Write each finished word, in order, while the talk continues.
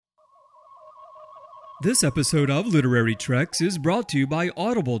This episode of Literary Treks is brought to you by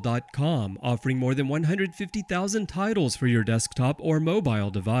Audible.com, offering more than 150,000 titles for your desktop or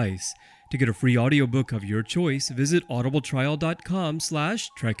mobile device. To get a free audiobook of your choice, visit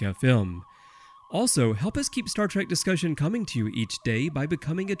audibletrial.com/TrekFM. Also, help us keep Star Trek discussion coming to you each day by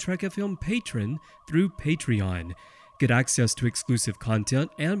becoming a Trek FM patron through Patreon. Get access to exclusive content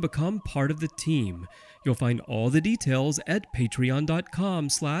and become part of the team. You'll find all the details at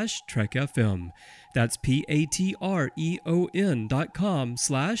patreon.com/TrekFM. That's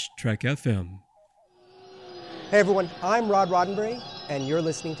patreon.com/TrekFM. Hey everyone, I'm Rod Roddenberry, and you're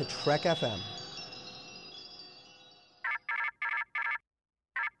listening to Trek FM.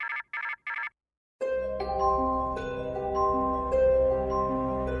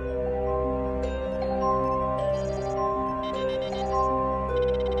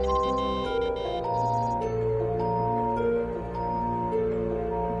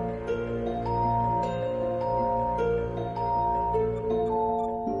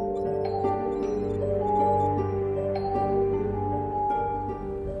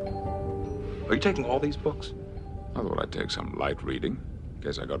 Are you taking all these books? I thought I'd take some light reading, in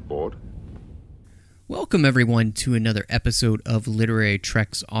case I got bored. Welcome, everyone, to another episode of Literary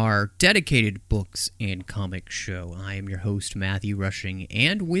Treks, our dedicated books and comics show. I am your host, Matthew Rushing,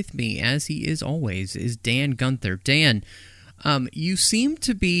 and with me, as he is always, is Dan Gunther. Dan, you seem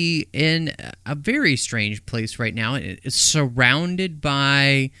to be in a very strange place right now. It's surrounded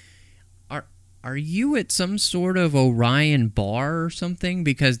by... Are you at some sort of Orion bar or something?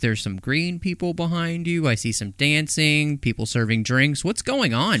 Because there's some green people behind you. I see some dancing, people serving drinks. What's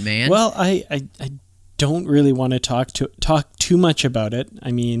going on, man? Well, I don't really want to talk too much about it.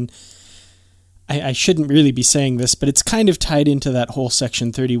 I mean, I shouldn't really be saying this, but it's kind of tied into that whole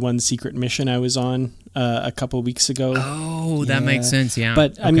Section 31 secret mission I was on a couple weeks ago. Oh, that makes sense, yeah.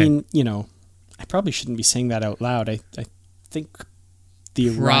 But, okay. I mean, you know, I probably shouldn't be saying that out loud. I think... the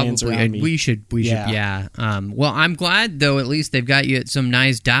Orions around me. We should, yeah. Well, I'm glad, though, at least they've got you at some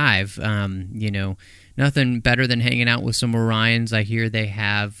nice dive. You know, nothing better than hanging out with some Orions. I hear they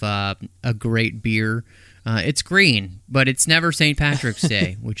have a great beer. It's green, but it's never St. Patrick's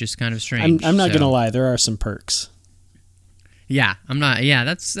Day, which is kind of strange. I'm not going to lie. There are some perks. Yeah, I'm not. Yeah, I'm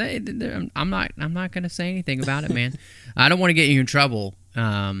not going to say anything about it, man. I don't want to get you in trouble.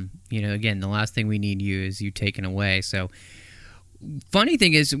 You know, again, the last thing we need is you taken away. So. Funny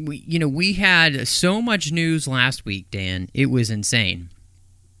thing is, we had so much news last week, Dan. It was insane.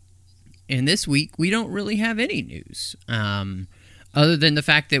 And this week, we don't really have any news, other than the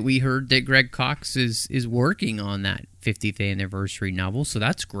fact that we heard that Greg Cox is working on that 50th anniversary novel, so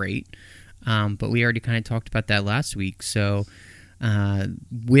that's great. But we already kind of talked about that last week. So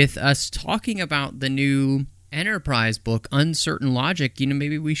with us talking about the new Enterprise book, Uncertain Logic,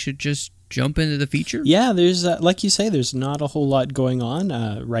 maybe we should just jump into the feature? Yeah, there's, like you say, there's not a whole lot going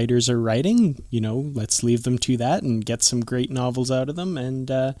on. Writers are writing, let's leave them to that and get some great novels out of them. And,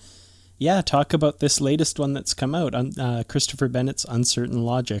 talk about this latest one that's come out, Christopher Bennett's Uncertain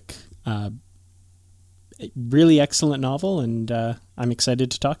Logic. Really excellent novel, and I'm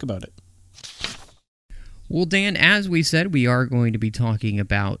excited to talk about it. Well, Dan, as we said, we are going to be talking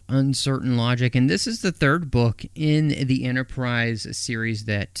about Uncertain Logic, and this is the third book in the Enterprise series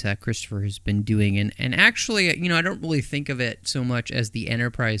that Christopher has been doing. And actually, I don't really think of it so much as the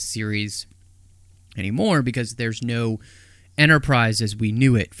Enterprise series anymore because there's no Enterprise as we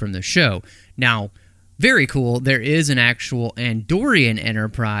knew it from the show. Now, very cool, there is an actual Andorian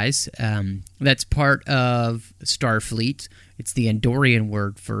Enterprise that's part of Starfleet. It's the Andorian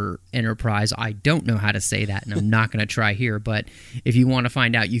word for Enterprise. I don't know how to say that, and I'm not going to try here, but if you want to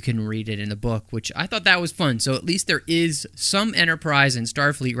find out, you can read it in the book, which I thought that was fun. So at least there is some Enterprise in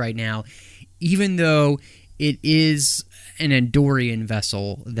Starfleet right now, even though it is an Andorian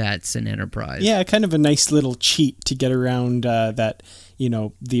vessel that's an Enterprise. Yeah, kind of a nice little cheat to get around that,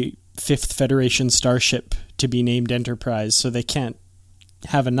 the 5th Federation starship to be named Enterprise, so they can't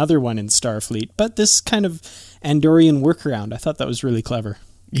have another one in Starfleet. But this kind of Andorian workaround, I thought that was really clever.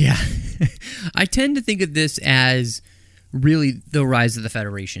 Yeah. I tend to think of this as really the Rise of the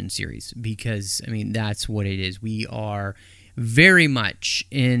Federation series because, that's what it is. We are very much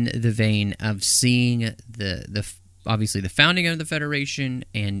in the vein of seeing the obviously the founding of the Federation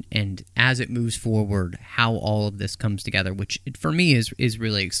and as it moves forward, how all of this comes together, which for me is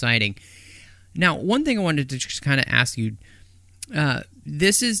really exciting. Now, one thing I wanted to just kind of ask you,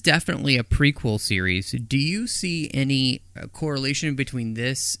 this is definitely a prequel series. Do you see any correlation between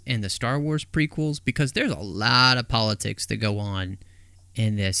this and the Star Wars prequels? Because there's a lot of politics that go on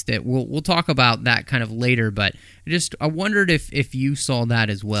in this. That we'll talk about that kind of later, but I wondered if you saw that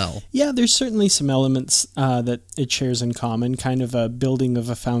as well. Yeah, there's certainly some elements that it shares in common, kind of a building of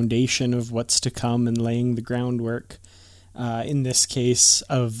a foundation of what's to come and laying the groundwork. In this case,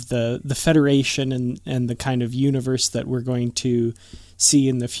 of the Federation and the kind of universe that we're going to see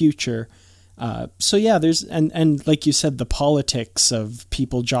in the future. So yeah, there's and like you said, the politics of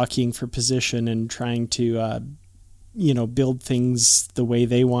people jockeying for position and trying to build things the way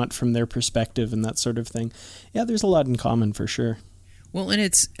they want from their perspective and that sort of thing. Yeah, there's a lot in common for sure. Well, and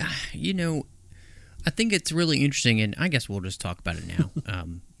it's I think it's really interesting, and I guess we'll just talk about it now.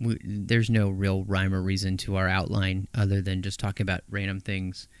 There's no real rhyme or reason to our outline other than just talking about random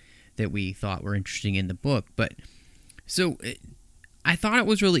things that we thought were interesting in the book. But so I thought it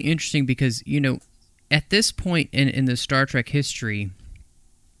was really interesting because, at this point in the Star Trek history,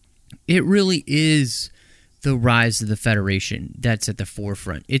 it really is the rise of the Federation that's at the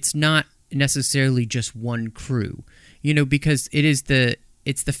forefront. It's not necessarily just one crew, because it's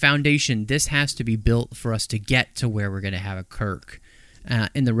the foundation. This has to be built for us to get to where we're going to have a Kirk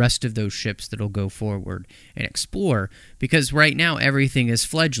and the rest of those ships that'll go forward and explore, because right now everything is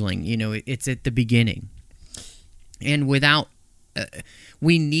fledgling. It's at the beginning. And without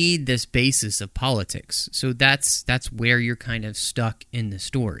we need this basis of politics. So that's where you're kind of stuck in the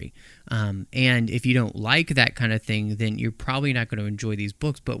story. And if you don't like that kind of thing, then you're probably not going to enjoy these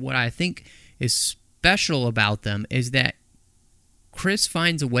books. But what I think is special about them is that Chris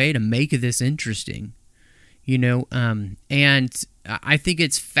finds a way to make this interesting, and I think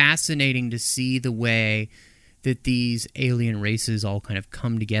it's fascinating to see the way that these alien races all kind of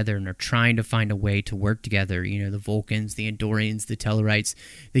come together and are trying to find a way to work together. The Vulcans, the Andorians, the Tellarites,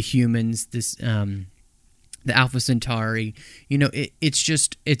 the humans, the Alpha Centauri.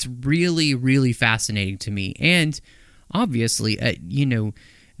 It's really, really fascinating to me. And obviously,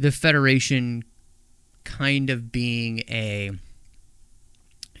 the Federation kind of being a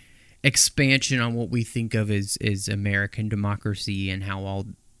expansion on what we think of as American democracy and how all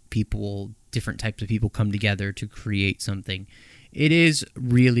different types of people come together to create something. It is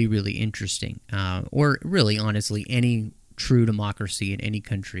really, really interesting. Or really, honestly, any true democracy in any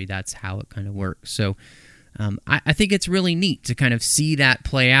country, that's how it kind of works. So I think it's really neat to kind of see that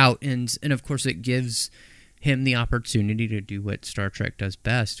play out. And of course, it gives him the opportunity to do what Star Trek does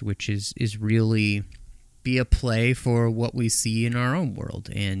best, which is really be a play for what we see in our own world.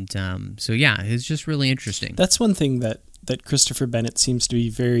 And so, yeah, it's just really interesting. That's one thing that Christopher Bennett seems to be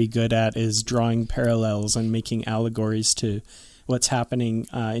very good at, is drawing parallels and making allegories to what's happening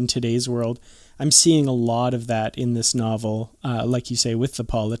in today's world. I'm seeing a lot of that in this novel, like you say, with the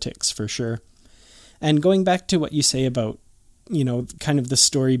politics for sure. And going back to what you say about, kind of the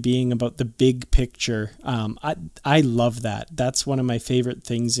story being about the big picture, I love that. That's one of my favorite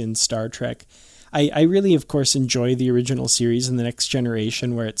things in Star Trek. I really, of course, enjoy the original series and The Next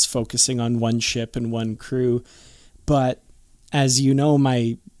Generation, where it's focusing on one ship and one crew. But as you know,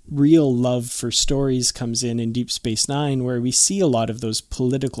 my real love for stories comes in Deep Space Nine, where we see a lot of those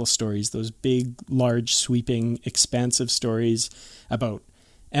political stories, those big, large, sweeping, expansive stories about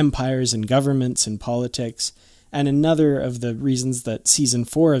empires and governments and politics. And another of the reasons that Season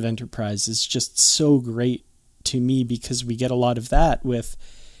 4 of Enterprise is just so great to me, because we get a lot of that with,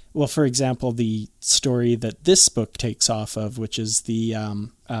 well, for example, the story that this book takes off of, which is the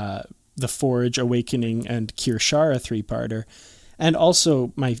Forge, Awakening, and Kirshara three-parter. And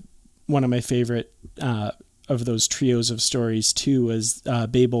also one of my favorite of those trios of stories too was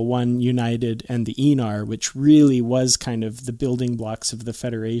Babel 1, United, and the Enar, which really was kind of the building blocks of the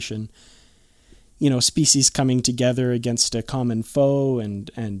Federation. Species coming together against a common foe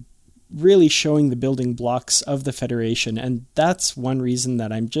and really showing the building blocks of the Federation. And that's one reason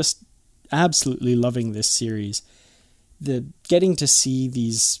that I'm just absolutely loving this series. Getting to see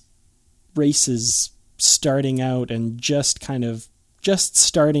these races starting out and just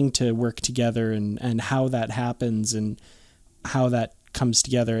starting to work together and how that happens and how that comes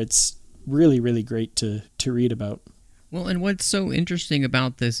together. It's really, really great to read about. Well, and what's so interesting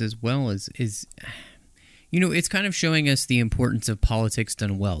about this as well is it's kind of showing us the importance of politics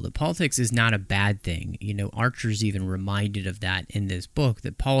done well. That politics is not a bad thing. Archer's even reminded of that in this book,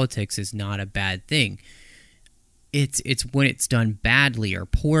 that politics is not a bad thing. It's when it's done badly or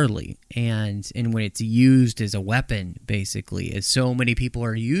poorly, and when it's used as a weapon, basically, as so many people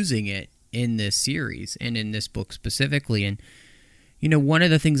are using it in this series and in this book specifically. And one of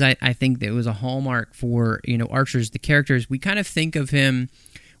the things I think that was a hallmark for Archer's the characters, we kind of think of him.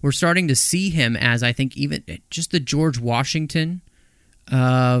 We're starting to see him as, I think, even just the George Washington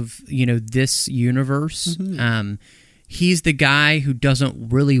of this universe. Mm-hmm. he's the guy who doesn't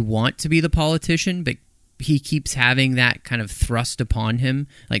really want to be the politician, but he keeps having that kind of thrust upon him.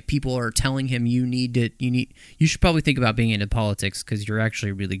 Like, people are telling him, you should probably think about being into politics because you're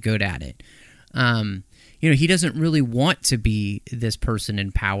actually really good at it. He doesn't really want to be this person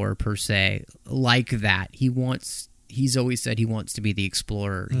in power per se like that. He's always said he wants to be the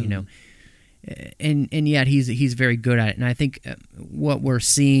explorer, and yet he's very good at it. And I think what we're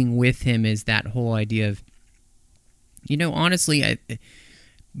seeing with him is that whole idea of, honestly,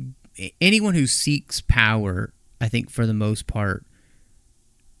 anyone who seeks power, I think for the most part,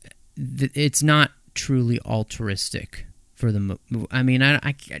 it's not truly altruistic for the.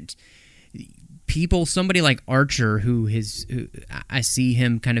 Somebody like Archer, who I see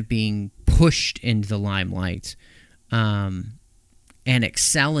him kind of being pushed into the limelight, and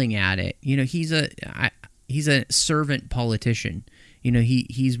excelling at it. He's a servant politician.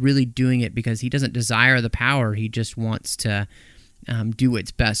 He's really doing it because he doesn't desire the power. He just wants to do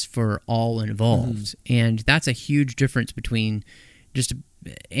what's best for all involved. And that's a huge difference between just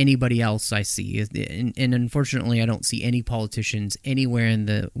anybody else I see. And unfortunately, I don't see any politicians anywhere in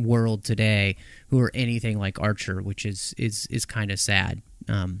the world today who are anything like Archer, which is kind of sad.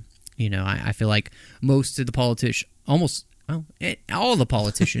 I feel like most of the politicians, all the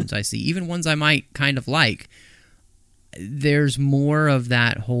politicians I see, even ones I might kind of like, there's more of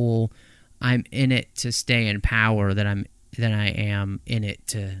that whole I'm in it to stay in power than I am in it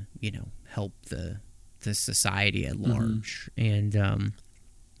to, help the society at large. And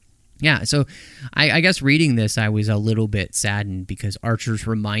so I guess reading this, I was a little bit saddened because Archer's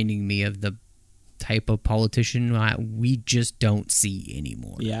reminding me of the type of politician we just don't see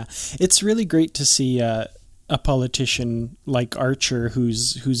anymore. Yeah, it's really great to see a politician like Archer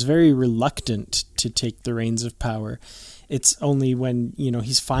who's very reluctant to take the reins of power. It's only when,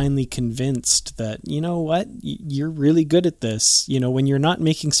 he's finally convinced that, you're really good at this. When you're not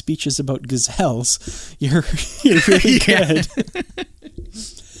making speeches about gazelles, you're really good.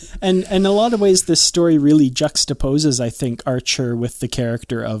 And in a lot of ways, this story really juxtaposes, I think, Archer with the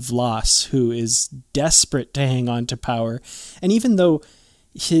character of Loss, who is desperate to hang on to power. And even though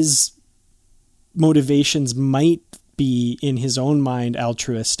his motivations might be, in his own mind,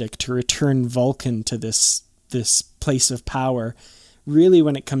 altruistic, to return Vulcan to this place of power, really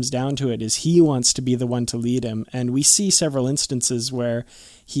when it comes down to it is he wants to be the one to lead him. And we see several instances where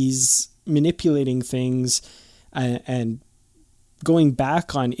he's manipulating things and going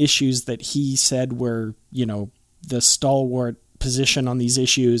back on issues that he said were, the stalwart position on these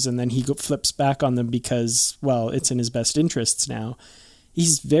issues, and then he flips back on them because, well, it's in his best interests now.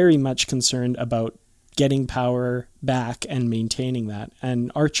 He's very much concerned about getting power back and maintaining that.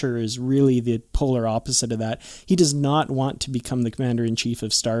 And Archer is really the polar opposite of that. He does not want to become the commander-in-chief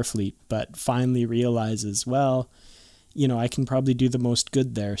of Starfleet, but finally realizes, well, I can probably do the most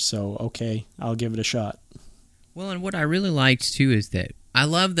good there, so okay, I'll give it a shot. Well, and what I really liked, too, is that I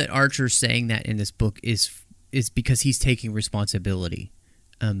love that Archer saying that in this book is because he's taking responsibility.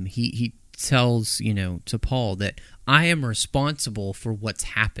 He tells, to Paul that I am responsible for what's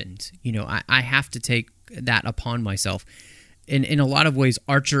happened. I have to take that upon myself. And in a lot of ways,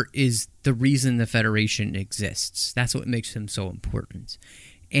 Archer is the reason the Federation exists. That's what makes him so important.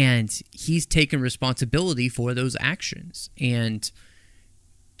 And he's taken responsibility for those actions. And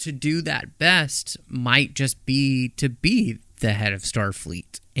to do that best might just be to be the head of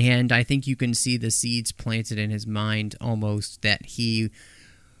Starfleet. And I think you can see the seeds planted in his mind almost that he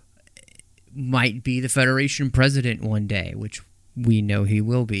might be the Federation president one day, which we know he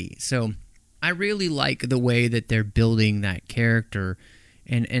will be. So I really like the way that they're building that character,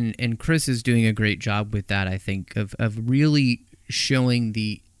 and Chris is doing a great job with that, I think, of really showing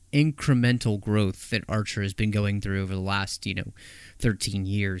the incremental growth that Archer has been going through over the last 13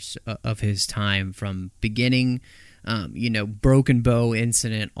 years of his time, from beginning Broken Bow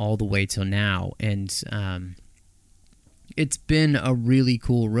incident all the way till now. And it's been a really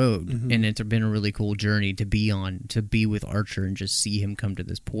cool road, and it's been a really cool journey to be on, to be with Archer and just see him come to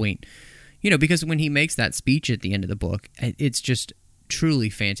this point. Because when he makes that speech at the end of the book, it's just truly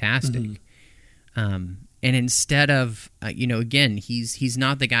fantastic. And instead of, again, he's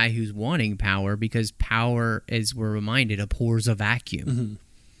not the guy who's wanting power, because power, as we're reminded, abhors a vacuum.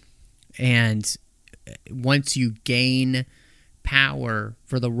 And once you gain power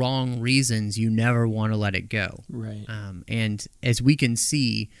for the wrong reasons, you never want to let it go. Right. And as we can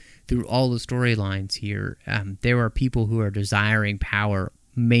see through all the storylines here, there are people who are desiring power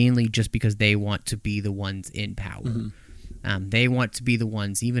mainly just because they want to be the ones in power. They want to be the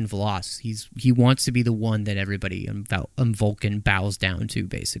ones, even V'Las, he wants to be the one that everybody on Vulcan bows down to,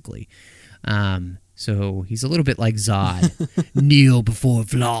 basically. So he's a little bit like Zod. Kneel before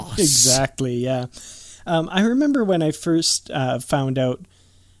Vlos. Exactly, yeah. I remember when I first found out,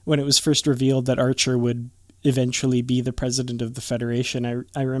 when it was first revealed that Archer would eventually be the president of the Federation,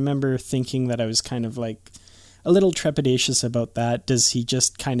 I remember thinking that I was kind of like a little trepidatious about that. Does he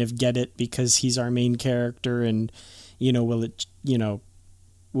just kind of get it because he's our main character, and,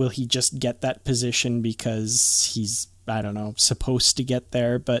 will he just get that position because he's, I don't know, supposed to get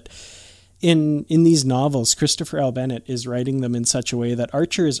there? But in these novels, Christopher L. Bennett is writing them in such a way that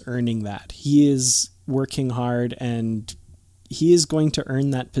Archer is earning that. He is working hard, and he is going to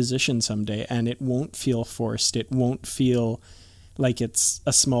earn that position someday, and it won't feel forced. It won't feel like it's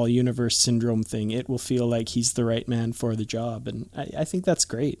a small universe syndrome thing. It will feel like he's the right man for the job, and I think that's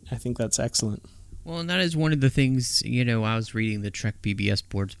great. I think that's excellent. Well, and that is one of the things, I was reading the Trek BBS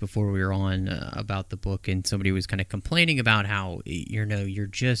boards before we were on about the book, and somebody was kind of complaining about how, you're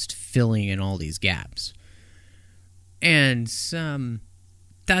just filling in all these gaps. And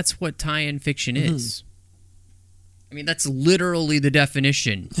that's what tie-in fiction is. I mean, that's literally the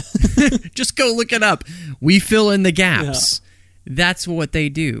definition. Just go look it up. We fill in the gaps. Yeah. That's what they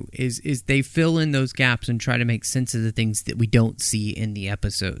do, is they fill in those gaps and try to make sense of the things that we don't see in the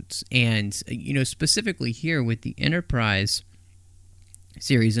episodes. And, specifically here with the Enterprise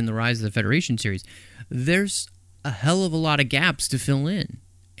series and the Rise of the Federation series, there's a hell of a lot of gaps to fill in.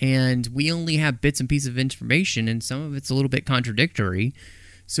 And we only have bits and pieces of information, and some of it's a little bit contradictory.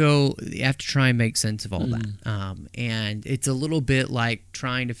 So you have to try and make sense of all that. And it's a little bit like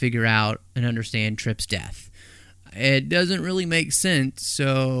trying to figure out and understand Trip's death. It doesn't really make sense,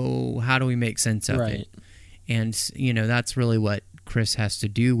 so how do we make sense of it? And, that's really what Chris has to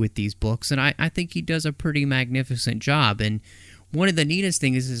do with these books, and I think he does a pretty magnificent job. And one of the neatest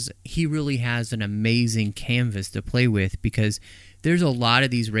things is he really has an amazing canvas to play with, because there's a lot of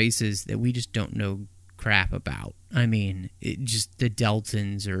these races that we just don't know crap about. I mean, just the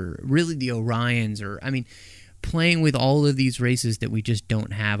Deltans, or really the Orions, or, playing with all of these races that we just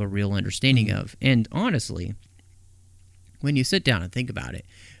don't have a real understanding of. And honestly, when you sit down and think about it,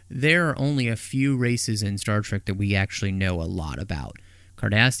 there are only a few races in Star Trek that we actually know a lot about.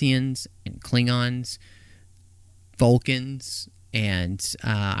 Cardassians and Klingons, Vulcans, and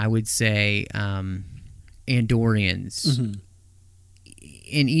I would say Andorians.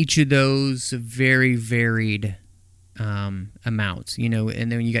 In each of those very varied amounts,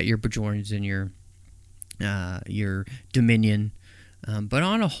 and then you got your Bajorans and your Dominion. But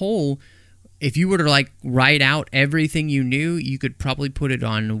on a whole, if you were to write out everything you knew, you could probably put it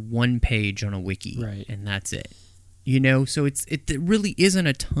on one page on a wiki, right? And that's it. So it really isn't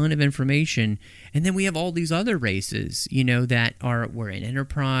a ton of information. And then we have all these other races, that were in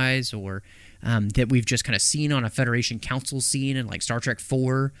Enterprise, or that we've just kind of seen on a Federation Council scene in Star Trek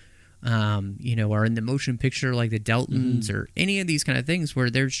 4, or in the motion picture like the Deltans, or any of these kind of things where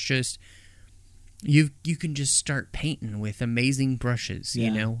there's just you can just start painting with amazing brushes,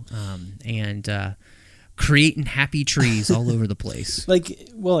 and creating happy trees all over the place.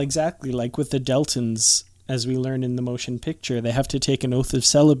 Exactly. Like with the Deltans, as we learn in the motion picture, they have to take an oath of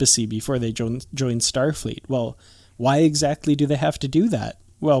celibacy before they join Starfleet. Well, why exactly do they have to do that?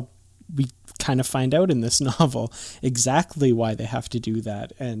 Well, we kind of find out in this novel exactly why they have to do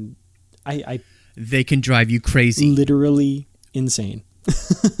that, and they can drive you crazy, literally insane.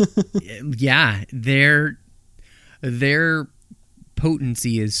 Yeah, their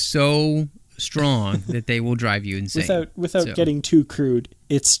potency is so strong that they will drive you insane. Without getting too crude,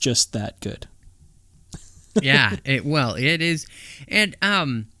 it's just that good. Yeah, it is, and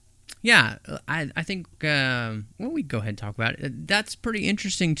I think we go ahead and talk about it. That's pretty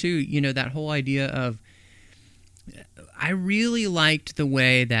interesting too. That whole idea of, I really liked the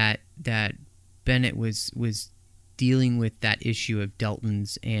way that Bennett was dealing with that issue of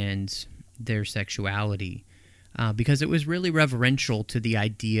Deltans and their sexuality, because it was really reverential to the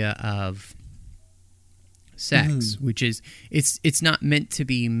idea of sex, which is it's not meant to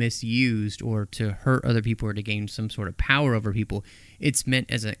be misused or to hurt other people or to gain some sort of power over people. It's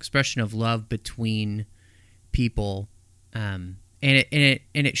meant as an expression of love between people, and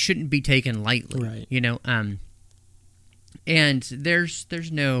it shouldn't be taken lightly, right? And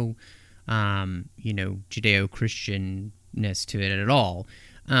there's no Judeo-Christianness to it at all,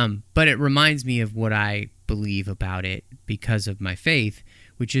 but it reminds me of what I believe about it because of my faith,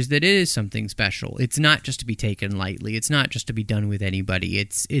 which is that it is something special. It's not just to be taken lightly. It's not just to be done with anybody.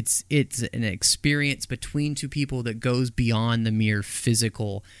 It's an experience between two people that goes beyond the mere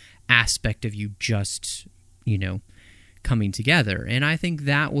physical aspect of you just, coming together. And I think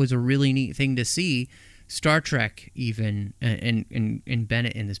that was a really neat thing to see. Star Trek even, and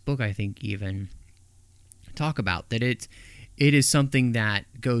Bennett in this book, I think even, talk about, that it is something that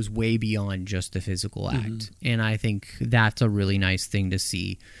goes way beyond just the physical act. And I think that's a really nice thing to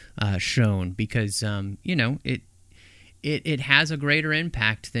see shown, because it has a greater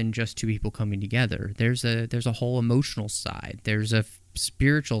impact than just two people coming together. There's a whole emotional side. There's a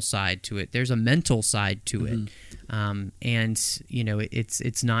spiritual side to it. There's a mental side to it. And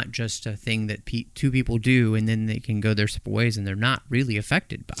it's not just a thing that two people do and then they can go their separate ways and they're not really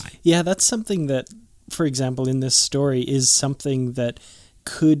affected by. Yeah, that's something that, for example, in this story is something that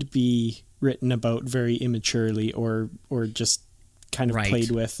could be written about very immaturely or just kind of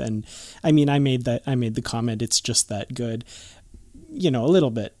played with. And I mean, I made the comment, it's just that good, a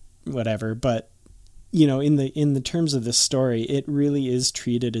little bit, whatever, but in the terms of this story, it really is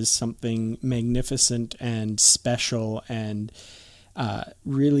treated as something magnificent and special, and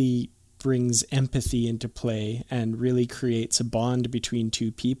really brings empathy into play and really creates a bond between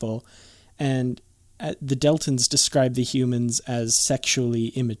two people. And the Deltons describe the humans as sexually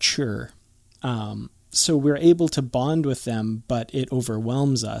immature. So we're able to bond with them, but it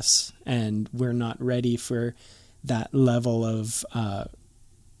overwhelms us, and we're not ready for that level of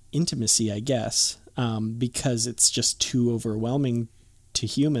intimacy, I guess. Because it's just too overwhelming to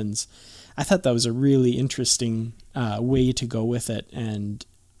humans. I thought that was a really interesting way to go with it, and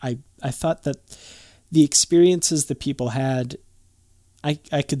I thought that the experiences that people had,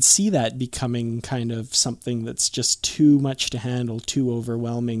 I could see that becoming kind of something that's just too much to handle, too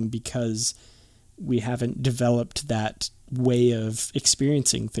overwhelming, because we haven't developed that way of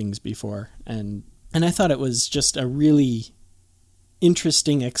experiencing things before. And I thought it was just a really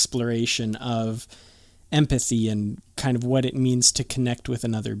interesting exploration of empathy and kind of what it means to connect with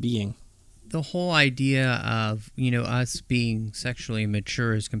another being. The whole idea of, us being sexually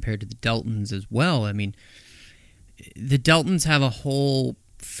immature as compared to the Deltons as well. I mean, the Deltons have a whole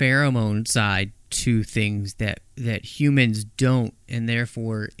pheromone side to things that humans don't, and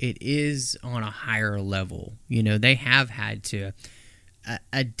therefore it is on a higher level. They have had to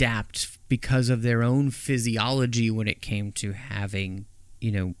adapt because of their own physiology when it came to having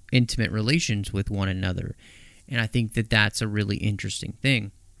intimate relations with one another. And I think that that's a really interesting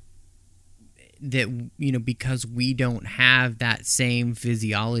thing. That, because we don't have that same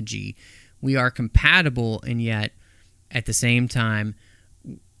physiology, we are compatible, and yet at the same time,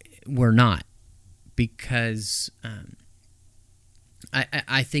 we're not. Because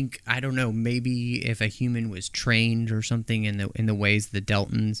I think, I don't know, maybe if a human was trained or something in the ways of the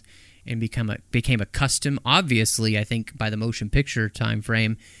Deltons, and became accustomed, obviously, I think, by the motion picture time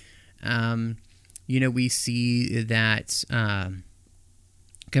frame, we see that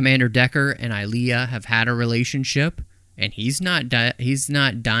Commander Decker and Ilea have had a relationship, and he's not dying,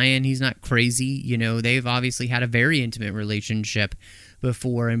 he's not crazy. They've obviously had a very intimate relationship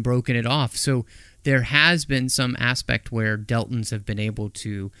before and broken it off. So there has been some aspect where Deltons have been able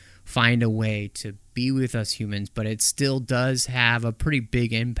to find a way to be with us humans, but it still does have a pretty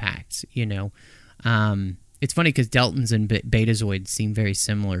big impact. It's funny because Deltons and Betazoids seem very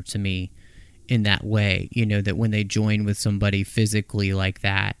similar to me in that way, that when they join with somebody physically like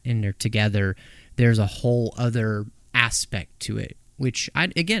that and they're together, there's a whole other aspect to it, which I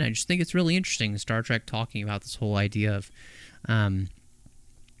just think it's really interesting, Star Trek talking about this whole idea of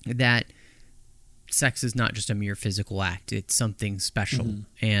that sex is not just a mere physical act; it's something special.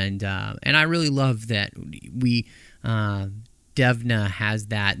 And I really love that we Devna has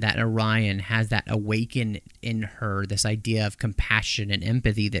that Orion has that awaken in her, this idea of compassion and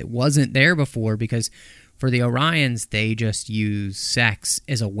empathy that wasn't there before, because for the Orions, they just use sex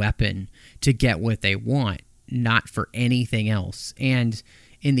as a weapon to get what they want, not for anything else. And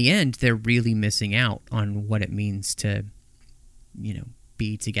in the end, they're really missing out on what it means to,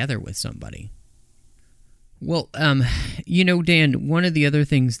 be together with somebody. Well, Dan, one of the other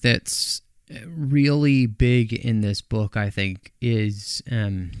things that's really big in this book, I think, is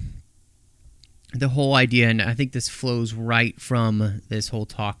the whole idea, and I think this flows right from this whole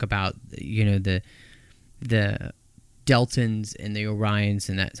talk about, the Deltons and the Orions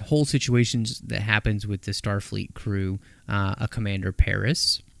and that whole situation that happens with the Starfleet crew, a Commander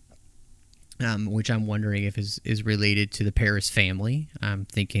Paris, which I'm wondering if is related to the Paris family. I'm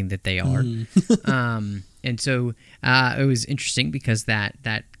thinking that they are. And so it was interesting because that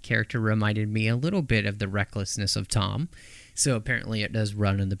character reminded me a little bit of the recklessness of Tom. So apparently it does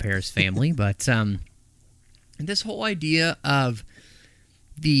run in the Paris family. But this whole idea of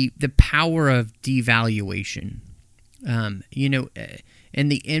the power of devaluation, and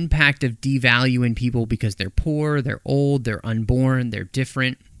the impact of devaluing people because they're poor, they're old, they're unborn, they're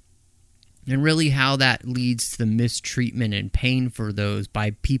different. and really how that leads to the mistreatment and pain for those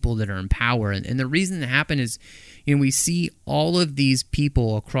by people that are in power. And the reason that happened is, we see all of these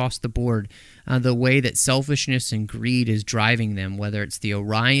people across the board, the way that selfishness and greed is driving them, whether it's the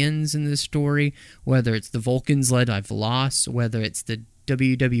Orions in this story, whether it's the Vulcans led by Volos, whether it's the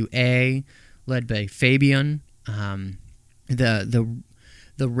WWA led by Fabian, the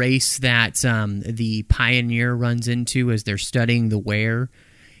race that the Pioneer runs into as they're studying the Wear.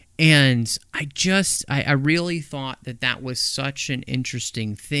 And I really thought that was such an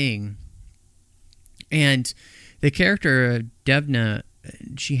interesting thing. And the character of Devna,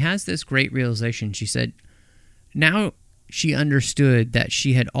 she has this great realization. She said, now she understood that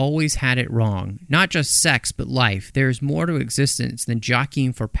she had always had it wrong. Not just sex, but life. There is more to existence than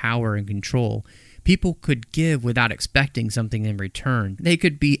jockeying for power and control. People could give without expecting something in return. They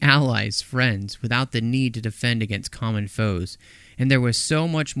could be allies, friends, without the need to defend against common foes. And there was so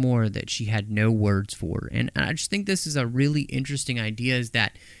much more that she had no words for. And I just think this is a really interesting idea, is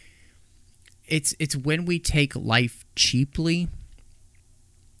that it's when we take life cheaply,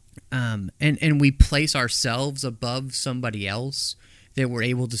 and we place ourselves above somebody else, that we're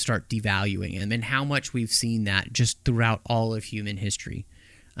able to start devaluing them. And how much we've seen that just throughout all of human history.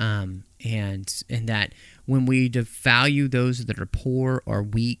 And that when we devalue those that are poor or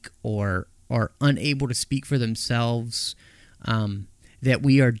weak or are unable to speak for themselves, that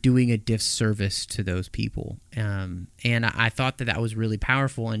we are doing a disservice to those people. And I thought that was really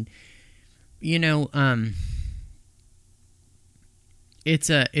powerful. And, it's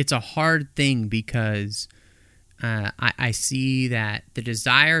a hard thing because I see that the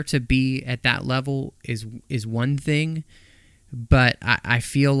desire to be at that level is one thing, but I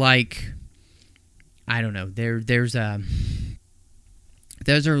feel like, I don't know, there's a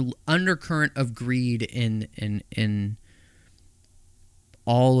undercurrent of greed in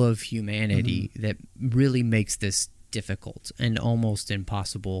all of humanity that really makes this difficult and almost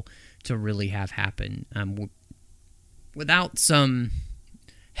impossible to really have happen without some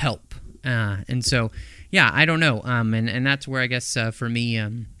help. And so, yeah, I don't know. And that's where I guess for me,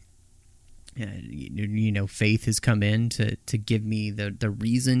 faith has come in to give me the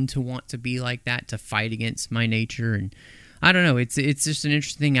reason to want to be like that, to fight against my nature. And I don't know. It's just an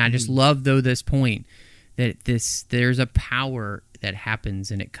interesting thing. I just love, though, this point that there's a power that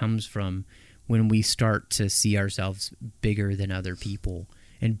happens, and it comes from when we start to see ourselves bigger than other people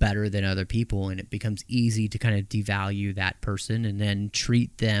and better than other people, and it becomes easy to kind of devalue that person and then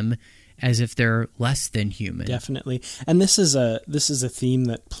treat them as if they're less than human. Definitely. And this is a theme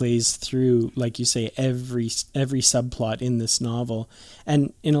that plays through, like you say, every subplot in this novel,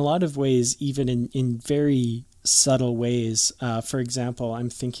 and in a lot of ways, even in very subtle ways. For example, I'm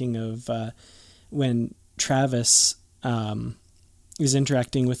thinking of when Travis is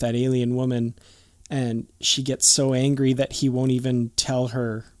interacting with that alien woman, and she gets so angry that he won't even tell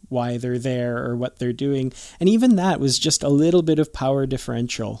her why they're there or what they're doing. And even that was just a little bit of power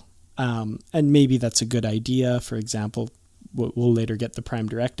differential. And maybe that's a good idea. For example, we'll later get the Prime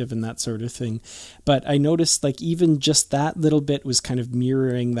Directive and that sort of thing. But I noticed like even just that little bit was kind of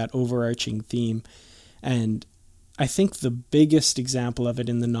mirroring that overarching theme. And I think the biggest example of it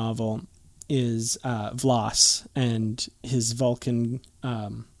in the novel is Vlos and his Vulcan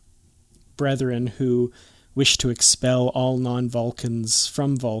brethren who wish to expel all non-Vulcans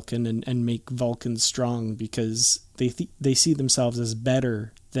from Vulcan and make Vulcans strong because they see themselves as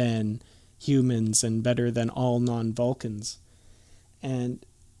better than humans and better than all non-Vulcans. And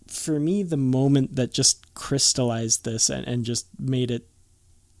for me, the moment that just crystallized this and just made it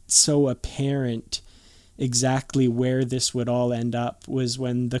so apparent exactly where this would all end up was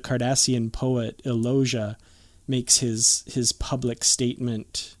when the Cardassian poet Elogia makes his public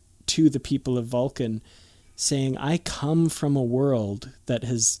statement to the people of Vulcan, saying, I come from a world that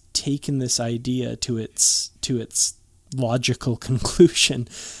has taken this idea to its logical conclusion.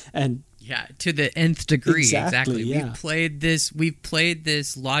 And yeah, to the nth degree. Exactly. Yeah. We've played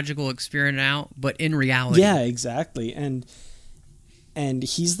this logical experiment out, but in reality. Yeah, exactly. And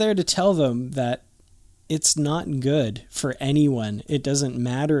he's there to tell them that it's not good for anyone. It doesn't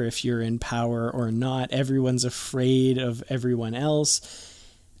matter if you're in power or not. Everyone's afraid of everyone else.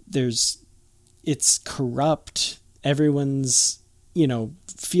 It's corrupt. Everyone's,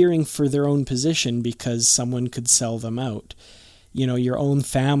 fearing for their own position because someone could sell them out. Your own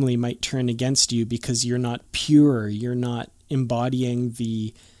family might turn against you because you're not pure. You're not embodying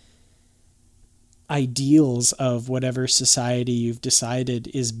the ideals of whatever society you've decided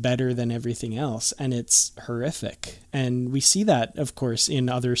is better than everything else. And it's horrific. And we see that, of course, in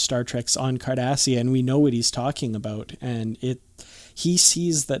other Star Treks on Cardassia, and we know what he's talking about. And he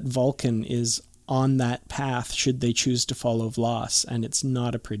sees that Vulcan is on that path should they choose to follow Vlos, and it's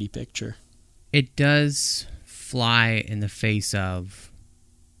not a pretty picture. It does fly in the face of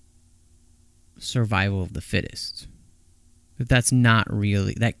survival of the fittest. But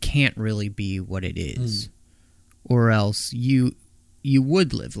that can't really be what it is. Or else you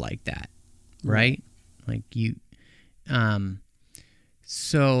would live like that, right? Like you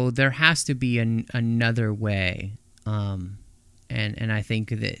so there has to be another way. And I think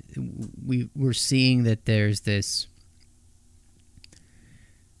that we're seeing that there's this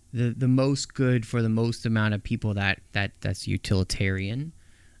the most good for the most amount of people that's utilitarian.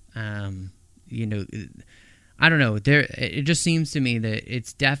 You know, I don't know. It just seems to me that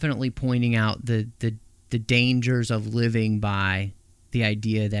it's definitely pointing out the dangers of living by the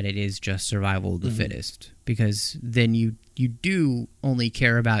idea that it is just survival of the fittest, because then you do only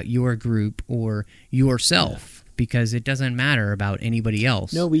care about your group or yourself, because it doesn't matter about anybody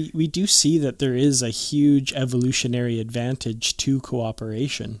else. No, we do see that there is a huge evolutionary advantage to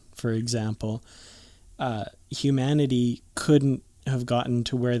cooperation. For example, humanity couldn't have gotten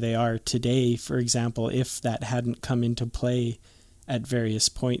to where they are today, for example, if that hadn't come into play at various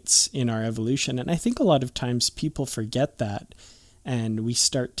points in our evolution. And I think a lot of times people forget that, and we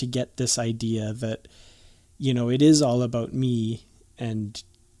start to get this idea that, you know, it is all about me, and,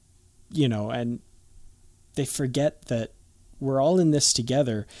 you know, and they forget that we're all in this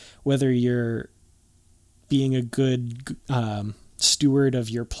together, whether you're being a good steward of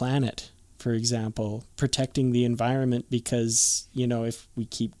your planet, for example, protecting the environment because, you know, if we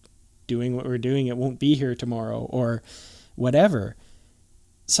keep doing what we're doing, it won't be here tomorrow, or whatever.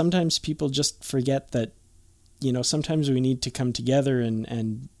 Sometimes people just forget that, you know, sometimes we need to come together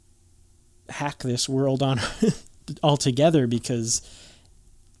and hack this world on all together, because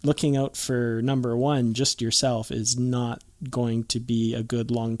looking out for number one, just yourself, is not going to be a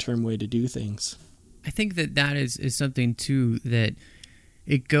good long-term way to do things. I think that is something too, that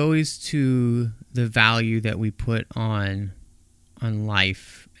it goes to the value that we put on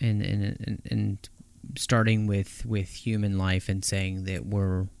life, and starting with human life, and saying that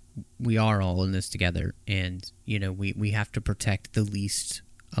we are all in this together, and, you know, we have to protect the least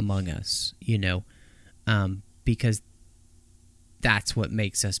among us, you know, because that's what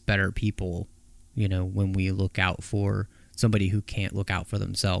makes us better people, you know, when we look out for somebody who can't look out for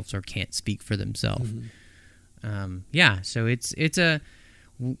themselves or can't speak for themselves. So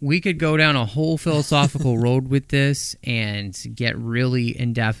we could go down a whole philosophical road with this and get really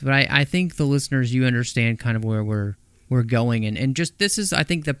in depth, but I think the listeners, you understand kind of where we're going, and just this is, I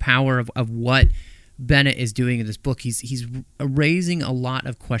think, the power of what Bennett is doing in this book. He's raising a lot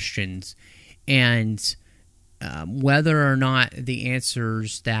of questions, and whether or not the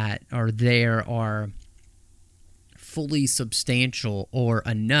answers that are there are fully substantial or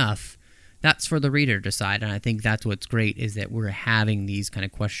enough, that's for the reader to decide. And I think that's what's great, is that we're having these kind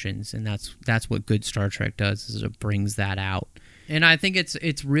of questions, and that's what good Star Trek does, is it brings that out. And I think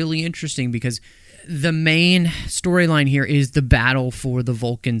it's really interesting, because the main storyline here is the battle for the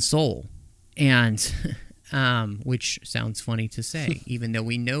Vulcan soul, and which sounds funny to say, even though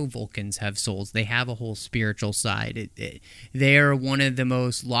we know Vulcans have souls. They have a whole spiritual side. They are one of the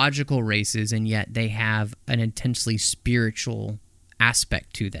most logical races, and yet they have an intensely spiritual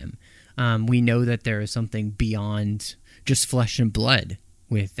aspect to them. We know that there is something beyond just flesh and blood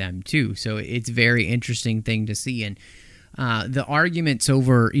with them too. So it's a very interesting thing to see. And the arguments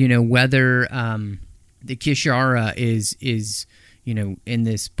over, you know, whether the Kishara is, you know, in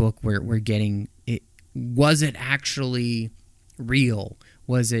this book where we're getting it, was it actually real?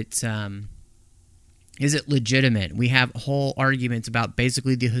 Was it is it legitimate? We have whole arguments about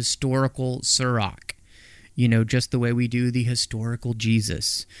basically the historical Surak, you know, just the way we do the historical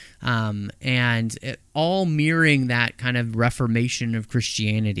Jesus, and all mirroring that kind of reformation of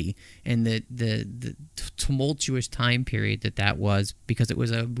Christianity and the tumultuous time period that was, because it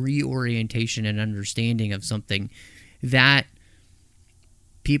was a reorientation and understanding of something that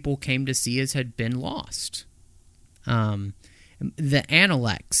people came to see as had been lost. The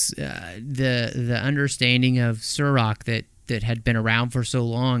Analects, the understanding of Surak that had been around for so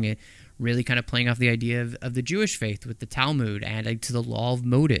long, it really kind of playing off the idea of the Jewish faith with the Talmud, adding to the law of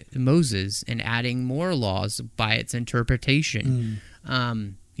Moses and adding more laws by its interpretation.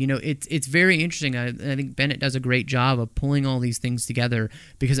 You know, it's very interesting. I think Bennett does a great job of pulling all these things together,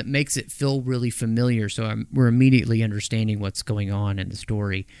 because it makes it feel really familiar. So we're immediately understanding what's going on in the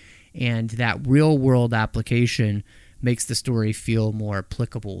story. And that real-world application makes the story feel more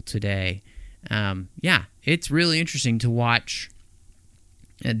applicable today. It's really interesting to watch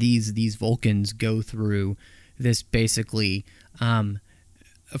these Vulcans go through this basically,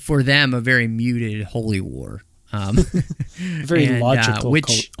 for them, a very muted holy war. Very logical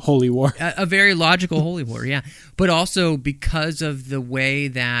holy war. A very logical holy war, yeah. But also because of the way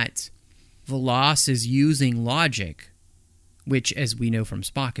that Volos is using logic, which, as we know from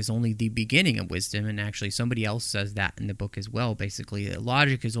Spock, is only the beginning of wisdom, and actually somebody else says that in the book as well, basically, that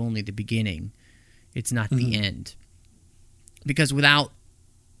logic is only the beginning. It's not the end. Because without...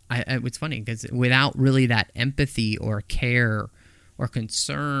 it's funny, because without really that empathy or care or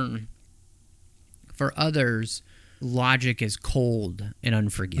concern for others, logic is cold and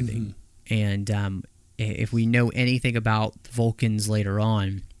unforgiving. And if we know anything about the Vulcans later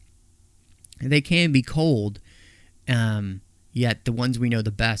on, they can be cold, yet the ones we know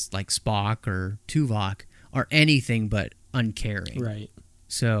the best, like Spock or Tuvok, are anything but uncaring. Right.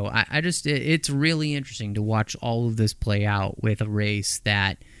 So it's really interesting to watch all of this play out with a race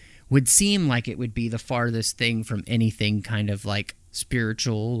that would seem like it would be the farthest thing from anything kind of like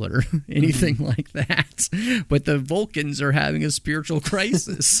spiritual or anything like that. But the Vulcans are having a spiritual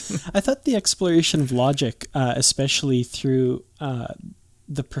crisis. I thought the exploration of logic, especially through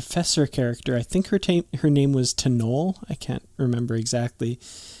the professor character, I think her name was Tanol, I can't remember exactly,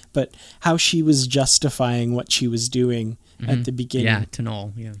 but how she was justifying what she was doing at the beginning. Yeah,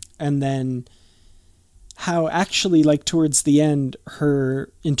 Tanol, yeah. And then how actually, like, towards the end,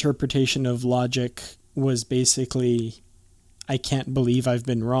 her interpretation of logic was basically, I can't believe I've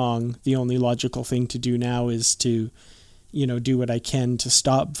been wrong. The only logical thing to do now is to, do what I can to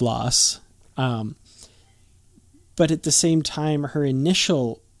stop Vlos. But at the same time, her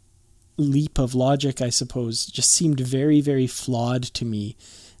initial leap of logic, I suppose, just seemed very, very flawed to me.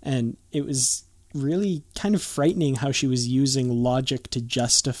 And it was really kind of frightening how she was using logic to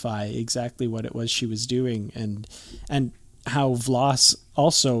justify exactly what it was she was doing, and how Vlos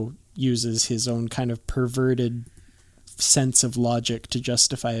also uses his own kind of perverted sense of logic to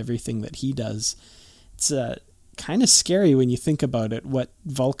justify everything that he does. It's kind of scary when you think about it, what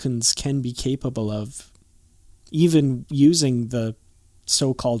Vulcans can be capable of, even using the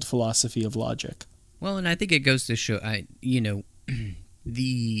so-called philosophy of logic. Well, and I think it goes to show,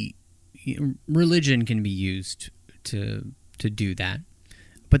 the religion can be used to do that,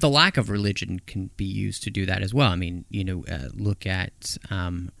 but the lack of religion can be used to do that as well. I mean, look at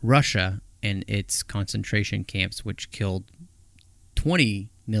Russia and its concentration camps, which killed 20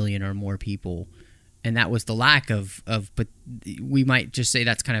 million or more people, and that was the lack of. But we might just say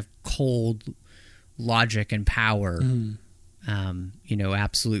that's kind of cold logic and power,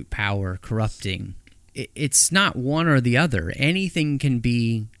 absolute power corrupting. It's not one or the other. Anything can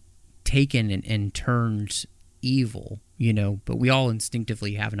be taken and turned evil, but we all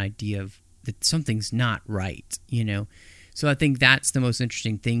instinctively have an idea of that something's not right, So I think that's the most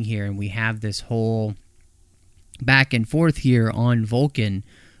interesting thing here, and we have this whole back and forth here on Vulcan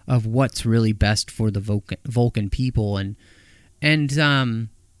of what's really best for the Vulcan people, and in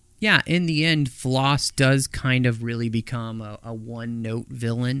the end, Vlos does kind of really become a one-note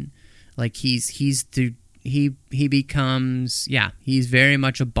villain. Like he becomes, he's very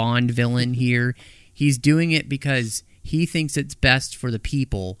much a Bond villain here. He's doing it because he thinks it's best for the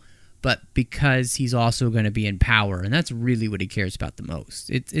people, but because he's also going to be in power, and that's really what he cares about the most.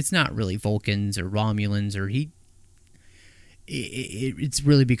 It's not really Vulcans or Romulans, or it's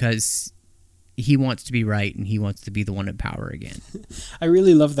really because he wants to be right and he wants to be the one in power again. I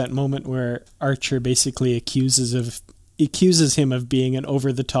really love that moment where Archer basically accuses him of being an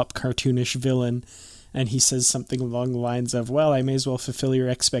over-the-top cartoonish villain, and he says something along the lines of, well, I may as well fulfill your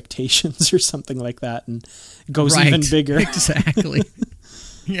expectations or something like that, and goes even bigger. Exactly.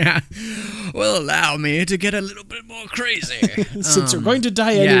 Yeah. Well, allow me to get a little bit more crazy. Since we're going to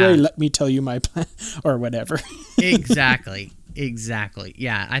die anyway, let me tell you my plan, or whatever. Exactly.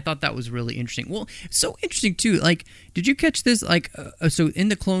 Yeah, I thought that was really interesting. Well, so interesting too. Like, did you catch this? Like, so in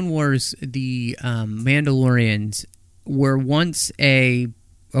the Clone Wars, the Mandalorians were once a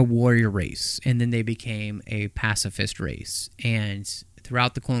warrior race, and then they became a pacifist race. And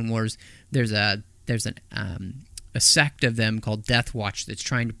throughout the Clone Wars, there's a sect of them called Death Watch that's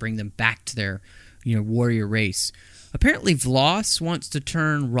trying to bring them back to their warrior race. Apparently, Vlos wants to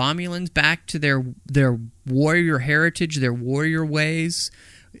turn Romulans back to their warrior heritage, their warrior ways,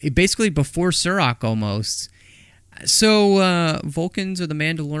 basically before Surak almost. So, Vulcans are the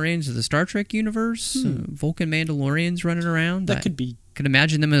Mandalorians of the Star Trek universe? Vulcan Mandalorians running around? That could be. Could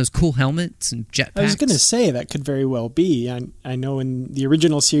imagine them as cool helmets and jetpacks. I was going to say, that could very well be. I know in the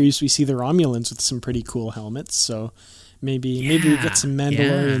original series we see the Romulans with some pretty cool helmets, so maybe we get some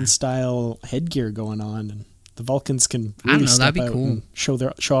Mandalorian-style headgear going on, and the Vulcans can really step out cool. and show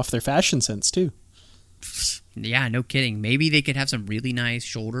off their fashion sense, too. Yeah, no kidding. Maybe they could have some really nice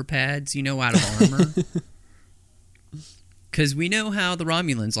shoulder pads, out of armor. Because we know how the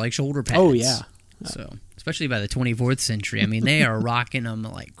Romulans like shoulder pads. Oh, yeah. So, especially by the 24th century. I mean, they are rocking them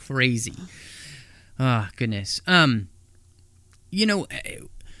like crazy. Oh, goodness.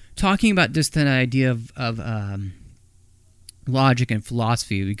 Talking about just that idea of logic and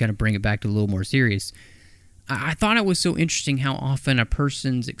philosophy, we got to bring it back to a little more serious. I thought it was so interesting how often a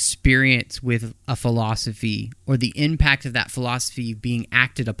person's experience with a philosophy or the impact of that philosophy being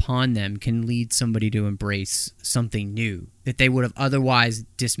acted upon them can lead somebody to embrace something new that they would have otherwise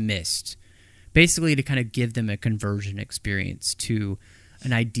dismissed. Basically to kind of give them a conversion experience to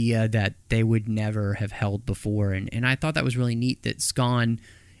an idea that they would never have held before. And I thought that was really neat that Scon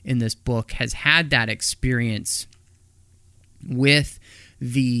in this book has had that experience with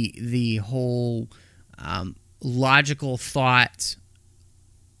the whole logical thought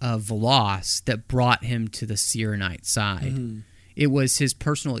of Volos that brought him to the Cyrenite side. Mm-hmm. It was his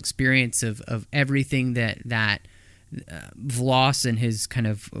personal experience of everything that Volos and his kind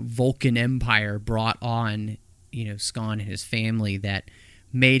of Vulcan empire brought on, Scon and his family that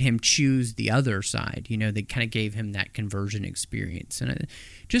made him choose the other side. That kind of gave him that conversion experience. And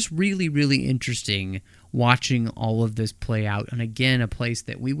just really, really interesting watching all of this play out. And again, a place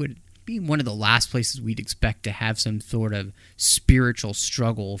that we would be one of the last places we'd expect to have some sort of spiritual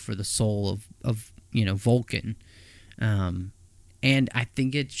struggle for the soul of Vulcan. And I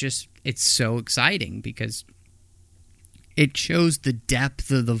think it's so exciting because it shows the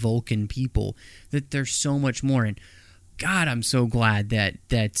depth of the Vulcan people, that there's so much more. And God, I'm so glad that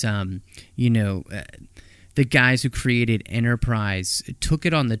the guys who created Enterprise took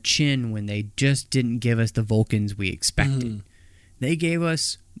it on the chin when they just didn't give us the Vulcans we expected. Mm. They gave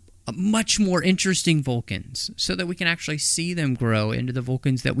us much more interesting Vulcans so that we can actually see them grow into the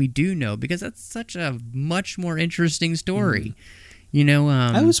Vulcans that we do know, because that's such a much more interesting story. I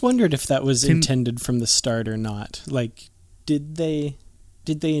always wondered if that was intended from the start or not. Like, did they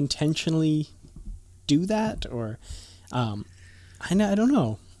intentionally do that, or I don't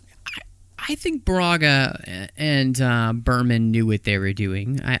know. I think Braga and Berman knew what they were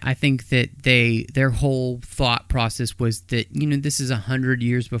doing. I think that their whole thought process was that, this is 100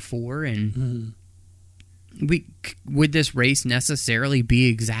 years before, and would this race necessarily be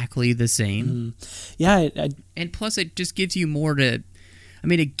exactly the same? Yeah. And plus, it just gives you more to...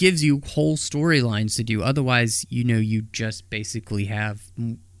 it gives you whole storylines to do. Otherwise, you just basically have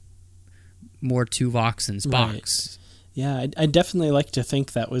more Tuvoks and Spocks. Right. Yeah, I definitely like to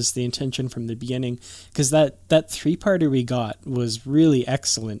think that was the intention from the beginning, because that three-parter we got was really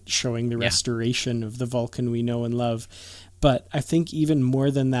excellent, showing the restoration of the Vulcan we know and love. But I think even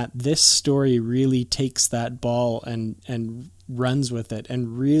more than that, this story really takes that ball and runs with it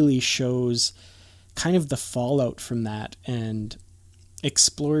and really shows kind of the fallout from that and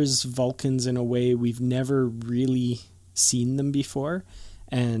explores Vulcans in a way we've never really seen them before.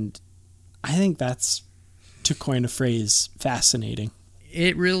 And I think that's, to coin a phrase, fascinating.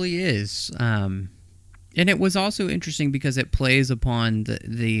 It really is. And it was also interesting because it plays upon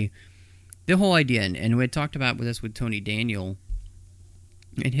the whole idea, and we had talked about this with Tony Daniel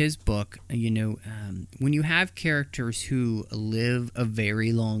in his book, when you have characters who live a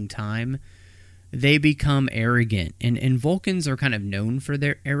very long time, they become arrogant. And Vulcans are kind of known for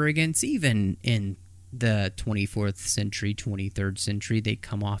their arrogance, even in the 24th century, 23rd century, they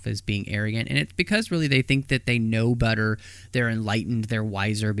come off as being arrogant. And it's because really they think that they know better, they're enlightened, they're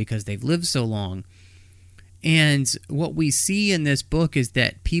wiser because they've lived so long. And what we see in this book is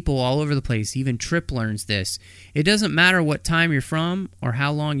that people all over the place, even Trip learns this, it doesn't matter what time you're from or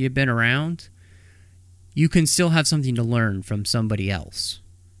how long you've been around, you can still have something to learn from somebody else.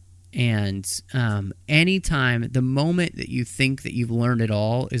 And anytime, the moment that you think that you've learned it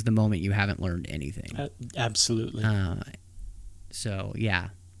all is the moment you haven't learned anything. Absolutely. So,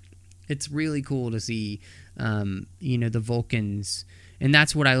 yeah. It's really cool to see, the Vulcans. And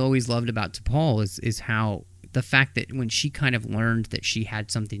that's what I always loved about T'Pol is how the fact that when she kind of learned that she had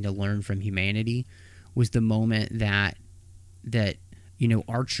something to learn from humanity was the moment that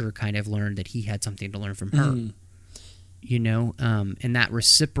Archer kind of learned that he had something to learn from her. Mm. And that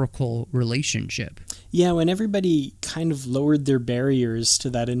reciprocal relationship. Yeah, when everybody kind of lowered their barriers to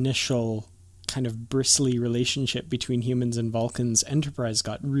that initial kind of bristly relationship between humans and Vulcans, Enterprise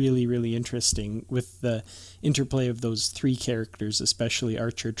got really, really interesting with the interplay of those three characters, especially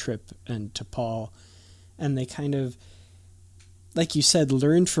Archer, Trip, and T'Pol. And they kind of, like you said,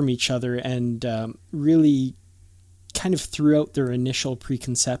 learned from each other and really kind of threw out their initial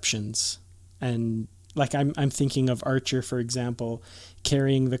preconceptions and like I'm thinking of Archer, for example,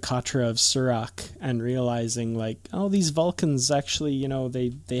 carrying the Katra of Surak and realizing like, oh, these Vulcans actually, you know,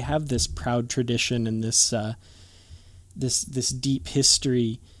 they have this proud tradition and this this deep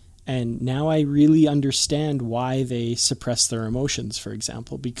history, and now I really understand why they suppress their emotions, for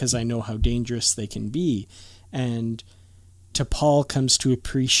example, because I know how dangerous they can be. And T'Pol comes to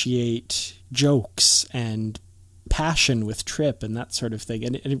appreciate jokes and passion with Trip and that sort of thing,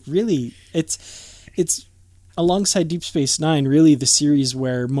 and it really it's alongside Deep Space Nine, really the series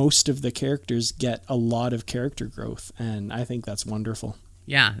where most of the characters get a lot of character growth, and I think that's wonderful.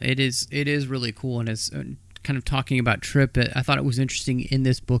 Yeah, it is really cool, and it's kind of talking about Trip. I thought it was interesting in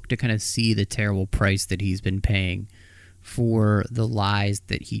this book to kind of see the terrible price that he's been paying for the lies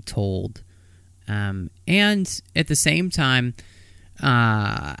that he told, and at the same time,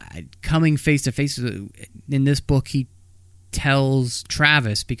 coming face to face in this book, he tells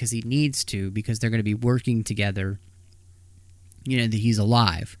Travis, because he needs to, because they're going to be working together, you know, that he's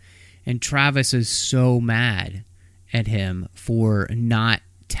alive. And Travis is so mad at him for not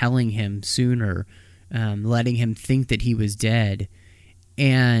telling him sooner, letting him think that he was dead,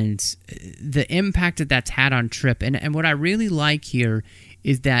 and the impact that that's had on Trip. And what I really like here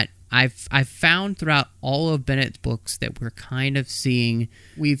is that I've found throughout all of Bennett's books that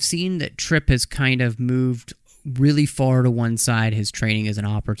we've seen that Trip has kind of moved really far to one side, his training as an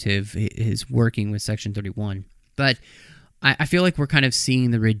operative, his working with Section 31. But I feel like we're kind of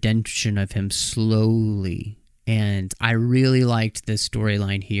seeing the redemption of him slowly. And I really liked this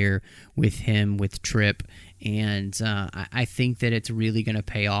storyline here with him, with Trip. And I think that it's really going to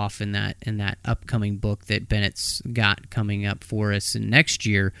pay off in that upcoming book that Bennett's got coming up for us in next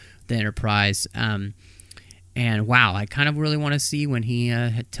year, the Enterprise. And wow, I kind of really want to see when he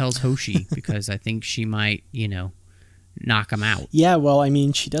tells Hoshi, because I think she might, you know, knock him out. Yeah, well, I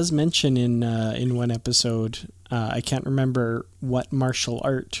mean, she does mention in one episode, I can't remember what martial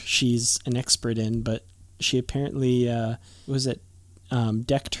art she's an expert in, but she apparently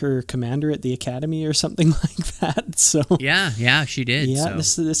decked her commander at the academy or something like that. So yeah, she did. Yeah,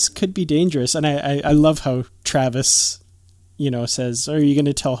 so. this could be dangerous, and I love how Travis, you know, says, "Are you going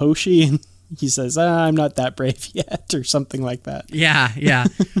to tell Hoshi?" And he says, "I'm not that brave yet," or something like that. Yeah.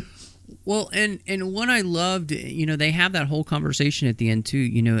 Well, and what I loved, you know, they have that whole conversation at the end too,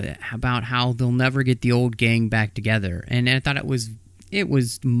 you know, about how they'll never get the old gang back together. And I thought it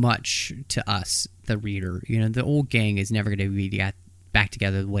was much to us, the reader. You know, the old gang is never going to be back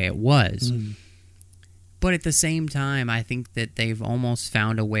together the way it was. But at the same time, I think that they've almost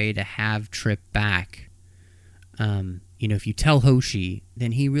found a way to have Trip back. You know, if you tell Hoshi,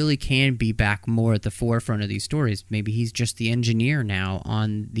 then he really can be back more at the forefront of these stories. Maybe he's just the engineer now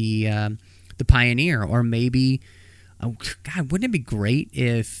on the Pioneer, or maybe, oh God, wouldn't it be great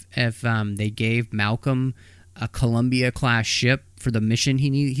if they gave Malcolm a Columbia class ship for the mission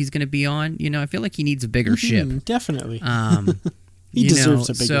he's going to be on? You know, I feel like he needs a bigger ship. Definitely. He deserves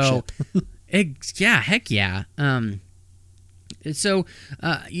a bigger ship. Yeah, heck yeah. So,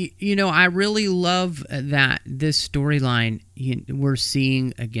 you know, I really love that this storyline, we're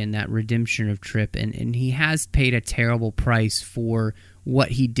seeing, again, that redemption of Trip, and he has paid a terrible price for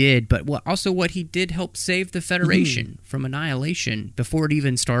what he did, but also what he did help save the Federation from annihilation before it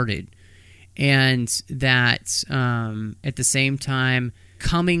even started. And that, at the same time,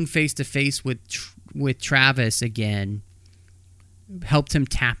 coming face-to-face with Travis again helped him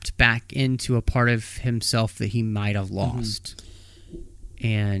tapped back into a part of himself that he might have lost.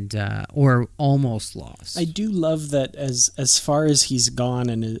 And or almost lost. I do love that as far as he's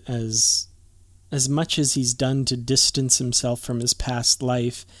gone, and as much as he's done to distance himself from his past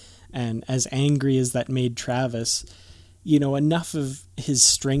life, and as angry as that made Travis, you know, enough of his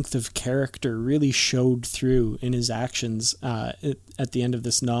strength of character really showed through in his actions at the end of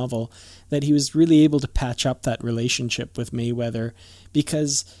this novel, that he was really able to patch up that relationship with Mayweather,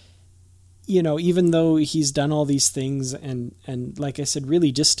 because, you know, even though he's done all these things and like I said,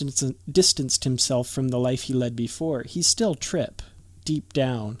 really distanced himself from the life he led before, he's still Trip deep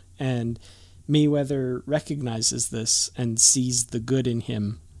down, and Mayweather recognizes this and sees the good in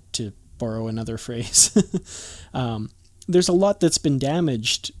him, to borrow another phrase. There's a lot that's been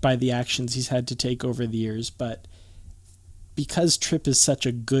damaged by the actions he's had to take over the years, but because Trip is such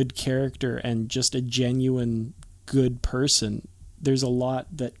a good character and just a genuine good person, there's a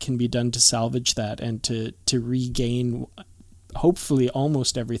lot that can be done to salvage that and to regain, hopefully,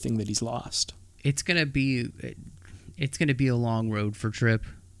 almost everything that he's lost. It's gonna be a long road for Trip.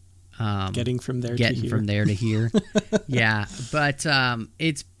 Getting from there to here. Yeah, but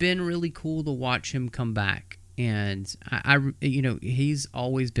it's been really cool to watch him come back. And he's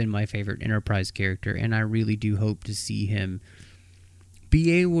always been my favorite Enterprise character, and I really do hope to see him be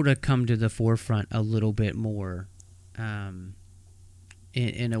able to come to the forefront a little bit more,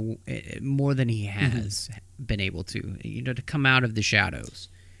 more than he has been able to, to come out of the shadows.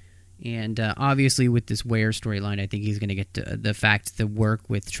 And obviously with this Ware storyline, I think he's going to get the fact to work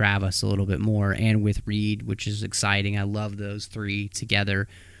with Travis a little bit more and with Reed, which is exciting. I love those three together.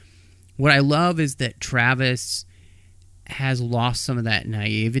 What I love is that Travis has lost some of that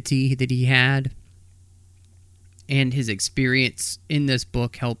naivety that he had, and his experience in this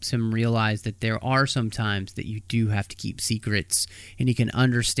book helps him realize that there are some times that you do have to keep secrets, and he can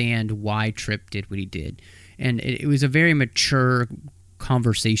understand why Trip did what he did. And it was a very mature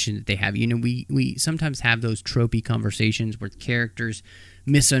conversation that they have. We sometimes have those tropey conversations where characters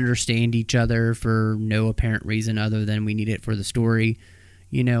misunderstand each other for no apparent reason other than we need it for the story.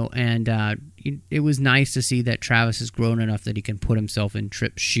 It was nice to see that Travis has grown enough that he can put himself in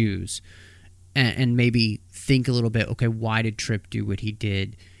Trip's shoes and maybe think a little bit, okay, why did Trip do what he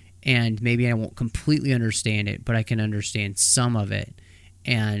did? And maybe I won't completely understand it, but I can understand some of it,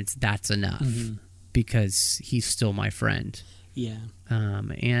 and that's enough because he's still my friend. Yeah.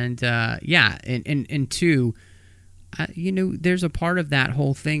 And two, there's a part of that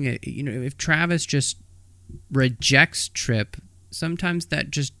whole thing, if Travis just rejects Trip, sometimes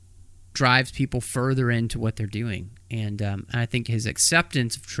that just drives people further into what they're doing. And I think his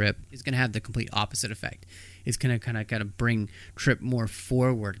acceptance of Trip is going to have the complete opposite effect. It's going to kind of bring Trip more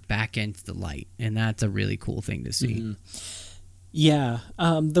forward, back into the light. And that's a really cool thing to see. Mm-hmm. Yeah.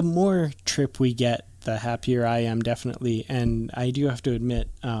 The more Trip we get, the happier I am, definitely. And I do have to admit,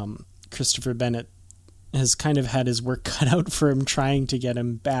 Christopher Bennett has kind of had his work cut out for him trying to get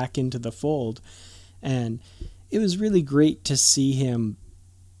him back into the fold. And it was really great to see him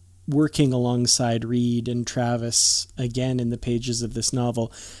working alongside Reed and Travis again in the pages of this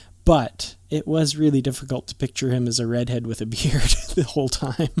novel. But it was really difficult to picture him as a redhead with a beard the whole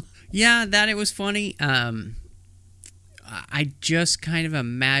time. Yeah, it was funny. I just kind of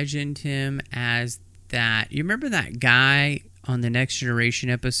imagined him as that. You remember that guy on the Next Generation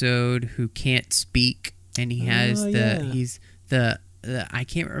episode who can't speak, and he has I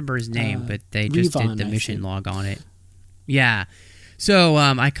can't remember his name, but they just did the mission log on it. Yeah. So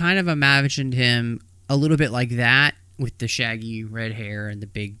I kind of imagined him a little bit like that with the shaggy red hair and the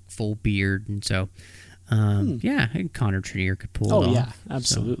big full beard. And so, yeah, Connor Trinier could pull it off. Oh, yeah,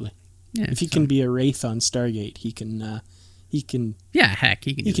 absolutely. So, yeah, if he can be a Wraith on Stargate, he can... Yeah, heck,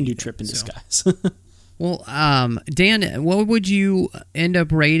 he can do Trip in disguise. Well, Dan, what would you end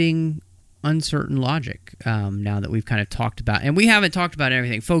up rating Uncertain Logic now that we've kind of talked about? And we haven't talked about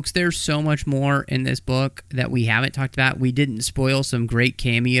everything. Folks, there's so much more in this book that we haven't talked about. We didn't spoil some great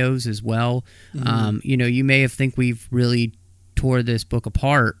cameos as well. Mm-hmm. You may have think we've really tore this book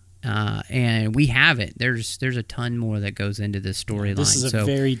apart, and we haven't. There's a ton more that goes into this storyline. This is a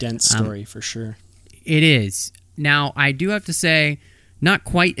very dense story for sure. It is. Now, I do have to say, not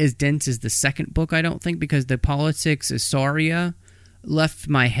quite as dense as the second book, I don't think, because the politics of Saria left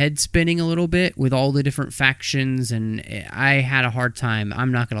my head spinning a little bit with all the different factions, and I had a hard time,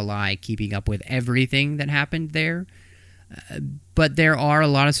 I'm not going to lie, keeping up with everything that happened there. But there are a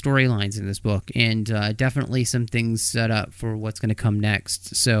lot of storylines in this book, and definitely some things set up for what's going to come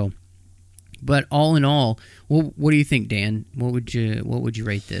next. So, but all in all, what do you think, Dan? What would you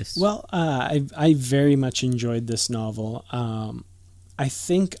rate this? Well, I very much enjoyed this novel. I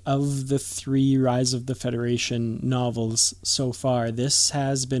think of the 3 Rise of the Federation novels so far, this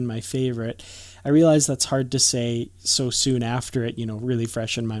has been my favorite. I realize that's hard to say so soon after it, really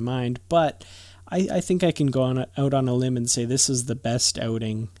fresh in my mind, but I think I can go out on a limb and say this is the best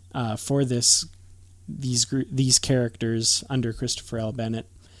outing for these characters under Christopher L. Bennett.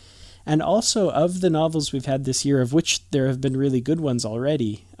 And also, of the novels we've had this year, of which there have been really good ones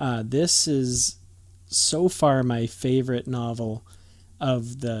already, this is so far my favorite novel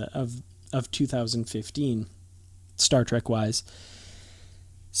of 2015, Star Trek wise.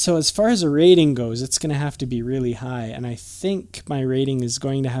 So as far as a rating goes, it's going to have to be really high, and I think my rating is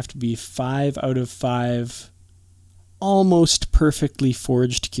going to have to be 5 out of 5 almost perfectly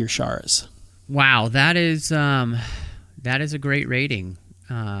forged Kirsharas. Wow, that is a great rating.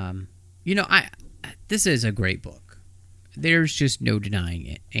 This is a great book. There's just no denying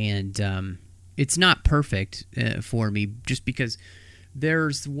it, and it's not perfect for me just because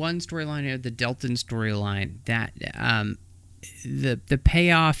there's one storyline here, the Delton storyline, that the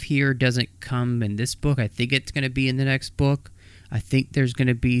payoff here doesn't come in this book. I think it's going to be in the next book. I think there's going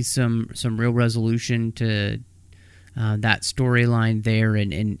to be some real resolution to that storyline there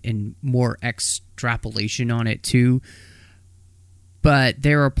and more extrapolation on it too. But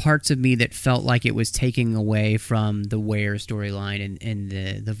there are parts of me that felt like it was taking away from the Ware storyline and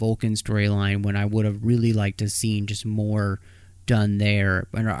the Vulcan storyline, when I would have really liked to have seen just more done there.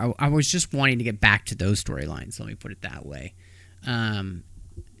 And I was just wanting to get back to those storylines, let me put it that way.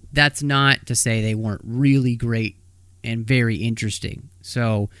 That's not to say they weren't really great and very interesting.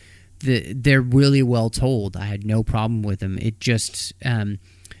 So they're really well told. I had no problem with them. It just,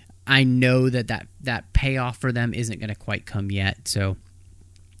 I know that payoff for them isn't going to quite come yet. So,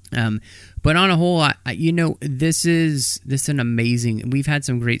 but on a whole, this is an amazing. We've had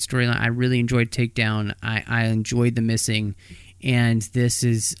some great storyline. I really enjoyed Takedown. I enjoyed The Missing, and this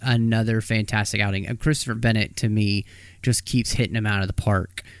is another fantastic outing. Christopher Bennett, to me, just keeps hitting them out of the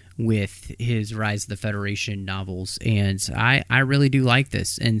park with his Rise of the Federation novels, and I really do like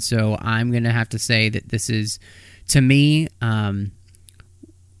this. And so I'm going to have to say that this is, to me,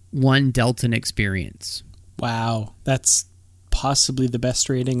 one Delton experience. Wow, that's possibly the best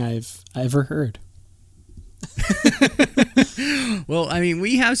rating I've ever heard. Well, I mean,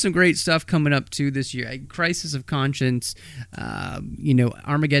 we have some great stuff coming up too this year. Crisis of Conscience,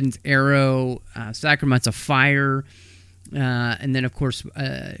 Armageddon's Arrow, Sacraments of Fire, and then of course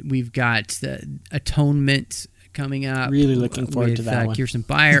we've got the Atonement coming up. Really looking forward to that one. Kirsten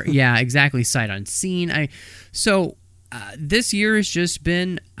Beyer. Yeah, exactly. Sight Unseen. This year has just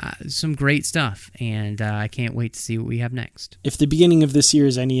been some great stuff, and I can't wait to see what we have next. If the beginning of this year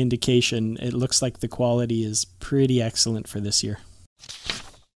is any indication, it looks like the quality is pretty excellent for this year.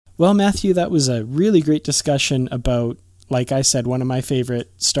 Well, Matthew, that was a really great discussion about, like I said, one of my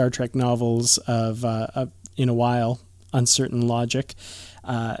favorite Star Trek novels of in a while, Uncertain Logic.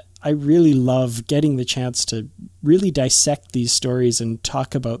 I really love getting the chance to really dissect these stories and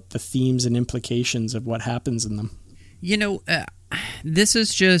talk about the themes and implications of what happens in them. This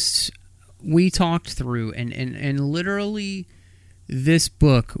is just, we talked through, and literally this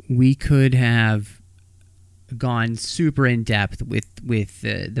book, we could have gone super in depth with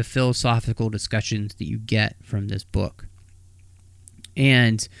the philosophical discussions that you get from this book.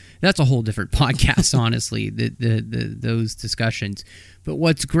 And that's a whole different podcast, honestly, those discussions. But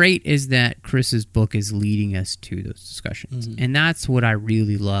what's great is that Chris's book is leading us to those discussions. Mm-hmm. And that's what I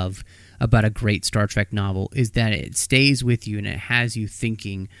really love about a great Star Trek novel, is that it stays with you and it has you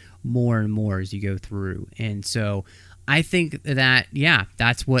thinking more and more as you go through. And so I think that,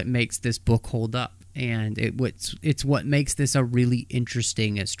 that's what makes this book hold up. And it's what makes this a really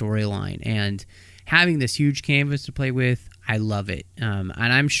interesting storyline. And having this huge canvas to play with, I love it. And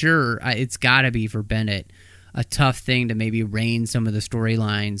I'm sure it's got to be for Bennett a tough thing to maybe rein some of the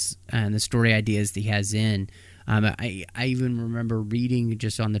storylines and the story ideas that he has in. I even remember reading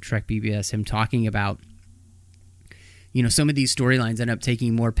just on the Trek BBS him talking about, some of these storylines end up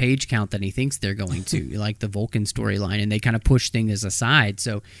taking more page count than he thinks they're going to, like the Vulcan storyline, and they kind of push things aside.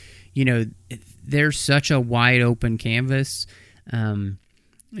 So, there's such a wide open canvas,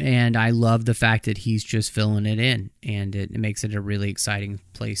 and I love the fact that he's just filling it in, and it makes it a really exciting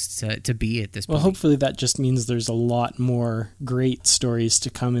place to be at this point. Well, hopefully that just means there's a lot more great stories to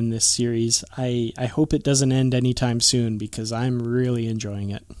come in this series. I hope it doesn't end anytime soon, because I'm really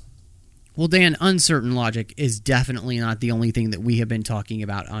enjoying it. Well, Dan, Uncertain Logic is definitely not the only thing that we have been talking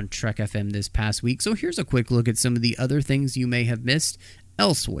about on Trek FM this past week, so here's a quick look at some of the other things you may have missed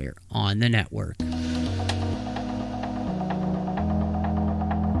elsewhere on the network.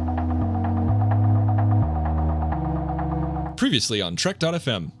 Previously on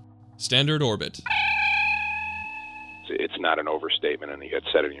Trek.fm, Standard Orbit. It's not an overstatement, and you had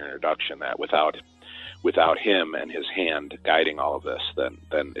said in your introduction that without him and his hand guiding all of this,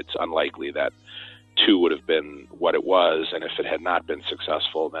 then it's unlikely that 2 would have been what it was, and if it had not been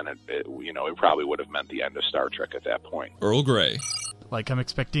successful, then it probably would have meant the end of Star Trek at that point. Earl Grey. I'm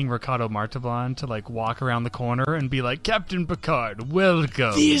expecting Ricardo Montalban to walk around the corner and be like, Captain Picard,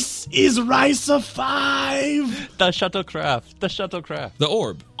 welcome. This is Risa 5. The shuttlecraft. The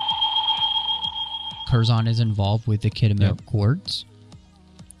Orb. Curzon is involved with the Khitomer Accords.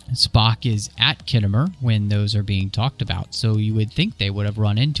 Spock is at Khitomer when those are being talked about, so you would think they would have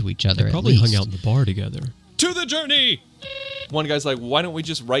run into each other. They probably hung out in the bar together. To the journey! One guy's like, why don't we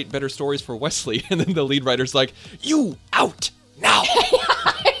just write better stories for Wesley? And then the lead writer's like, you out now!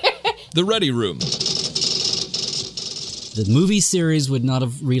 The Ready Room. The movie series would not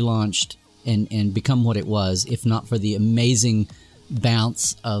have relaunched and become what it was if not for the amazing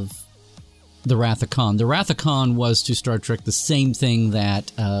bounce of The Wrath of Khan. The Wrath of Khan was to Star Trek the same thing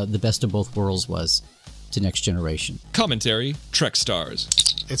that The Best of Both Worlds was. to Next Generation. Commentary, Trek Stars.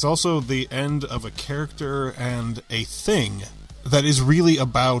 It's also the end of a character and a thing that is really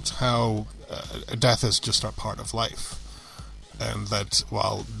about how death is just a part of life. And that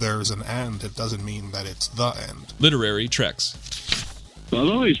while there's an end, it doesn't mean that it's the end. Literary Treks. Well,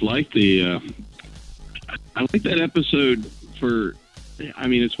 I've always liked I like that episode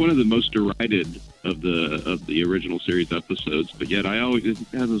it's one of the most derided of the original series episodes, but yet it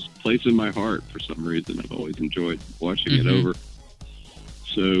has this place in my heart for some reason. I've always enjoyed watching it over.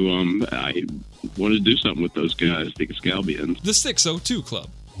 So I wanted to do something with those guys, the Excalbians. The 602 Club.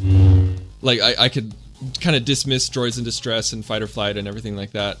 Like, I could kind of dismiss Droids in Distress and Fight or Flight and everything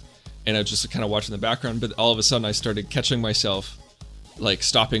like that, and I just kind of watch in the background, but all of a sudden I started catching myself, like,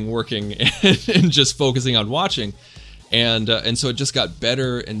 stopping working and just focusing on watching. And so it just got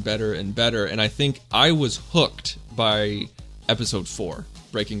better and better and better, and I think I was hooked by episode 4,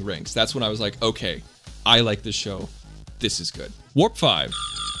 Breaking Ranks. That's when I was like, okay, I like this show. This is good. Warp 5.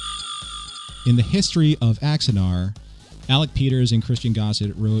 In the history of Axanar, Alec Peters and Christian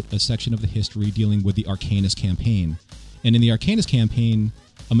Gossett wrote a section of the history dealing with the Arcanus campaign. And in the Arcanus campaign,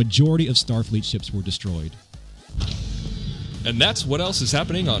 a majority of Starfleet ships were destroyed. And that's what else is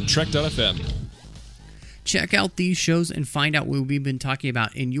happening on Trek.fm. Check out these shows and find out what we've been talking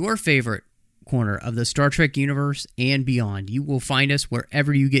about in your favorite corner of the Star Trek universe and beyond. You will find us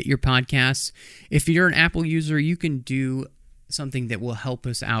wherever you get your podcasts. If you're an Apple user, you can do something that will help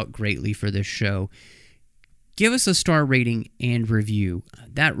us out greatly for this show. Give us a star rating and review.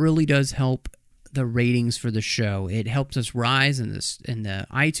 That really does help the ratings for the show. It helps us rise in the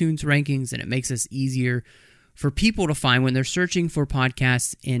iTunes rankings, and it makes us easier for people to find when they're searching for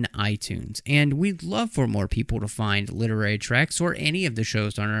podcasts in iTunes. And we'd love for more people to find Literary Treks or any of the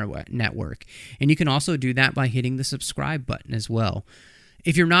shows on our network. And you can also do that by hitting the subscribe button as well.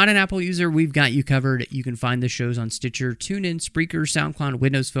 If you're not an Apple user, we've got you covered. You can find the shows on Stitcher, TuneIn, Spreaker, SoundCloud,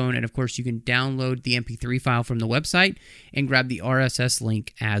 Windows Phone, and of course you can download the MP3 file from the website and grab the RSS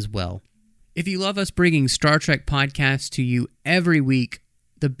link as well. If you love us bringing Star Trek podcasts to you every week,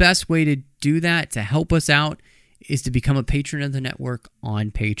 the best way to do that, to help us out, is to become a patron of the network on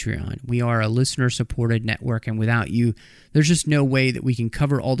Patreon. We are a listener-supported network, and without you, there's just no way that we can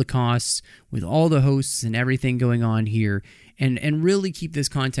cover all the costs with all the hosts and everything going on here and really keep this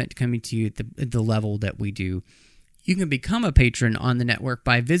content coming to you at the level that we do. You can become a patron on the network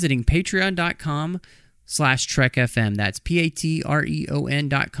by visiting patreon.com/TrekFM. That's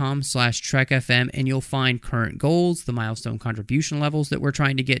patreon.com/TrekFM, and you'll find current goals, the milestone contribution levels that we're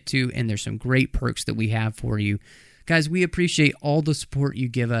trying to get to, and there's some great perks that we have for you. Guys, we appreciate all the support you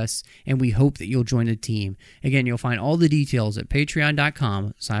give us, and we hope that you'll join the team. Again, you'll find all the details at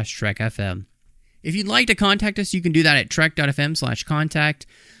patreon.com/TrekFM. If you'd like to contact us, you can do that at trek.fm/contact.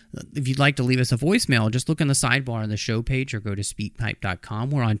 If you'd like to leave us a voicemail, just look in the sidebar on the show page or go to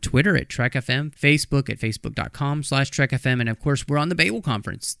speakpipe.com. We're on Twitter at TrekFM, Facebook at facebook.com/TrekFM, and of course, we're on the Babel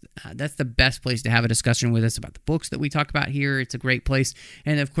Conference. That's the best place to have a discussion with us about the books that we talk about here. It's a great place.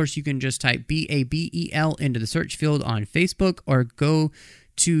 And of course, you can just type BABEL into the search field on Facebook or go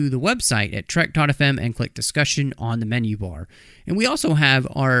to the website at trek.fm and click discussion on the menu bar. And we also have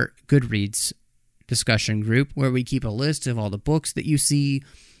our Goodreads discussion group where we keep a list of all the books that you see,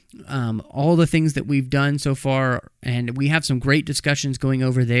 all the things that we've done so far, and we have some great discussions going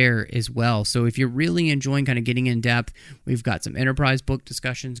over there as well. So if you're really enjoying kind of getting in depth, we've got some Enterprise book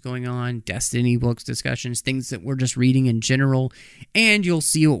discussions going on, Destiny books discussions, things that we're just reading in general, and you'll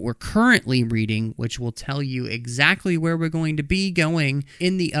see what we're currently reading, which will tell you exactly where we're going to be going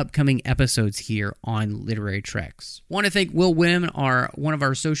in the upcoming episodes here on Literary Treks. Want to thank Will Wynn, one of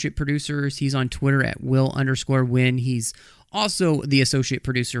our associate producers. He's on Twitter at Will_Wynn. He's also the associate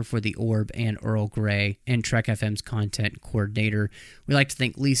producer for The Orb and Earl Grey, and Trek FM's content coordinator. We'd like to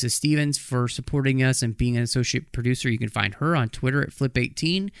thank Lisa Stevens for supporting us and being an associate producer. You can find her on Twitter at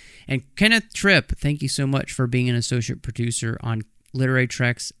Flip18. And Kenneth Tripp, thank you so much for being an associate producer on Literary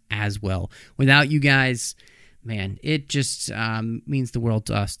Treks as well. Without you guys, man, it just means the world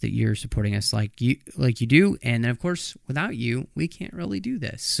to us that you're supporting us like you do. And of course, without you, we can't really do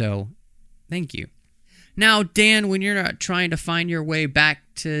this. So thank you. Now, Dan, when you're not trying to find your way back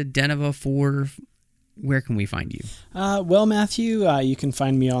to Deneva 4, where can we find you? Well, Matthew, you can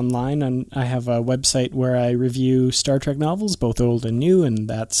find me online, and I have a website where I review Star Trek novels, both old and new, and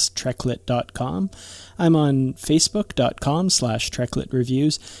that's treklit.com. I'm on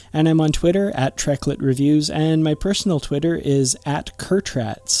facebook.com/treklitreviews, and I'm on Twitter at treklitreviews, and my personal Twitter is at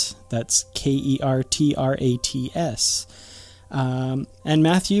Kertrats. That's KERTRATS. And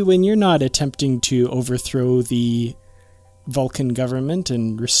Matthew, when you're not attempting to overthrow the Vulcan government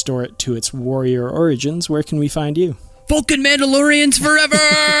and restore it to its warrior origins, where can we find you? Vulcan Mandalorians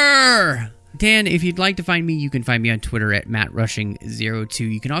forever! Dan, if you'd like to find me, you can find me on Twitter at MattRushing02.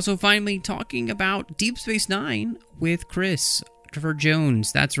 You can also find me talking about Deep Space Nine with Christopher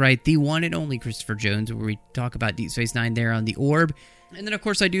Jones. That's right, the one and only Christopher Jones, where we talk about Deep Space Nine there on the Orb. And then, of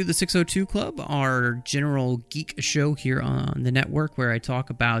course, I do the 602 Club, our general geek show here on the network, where I talk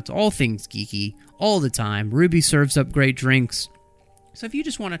about all things geeky all the time. Ruby serves up great drinks. So if you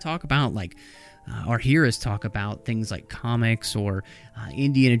just want to talk about, like, or hear us talk about things like comics or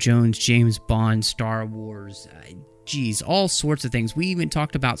Indiana Jones, James Bond, Star Wars, all sorts of things. We even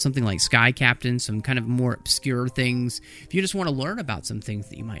talked about something like Sky Captain, some kind of more obscure things. If you just want to learn about some things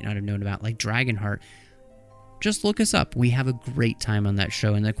that you might not have known about, like Dragonheart, just look us up. We have a great time on that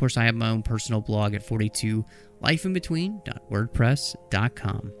show. And, of course, I have my own personal blog at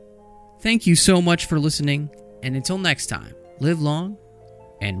 42lifeinbetween.wordpress.com. Thank you so much for listening. And until next time, live long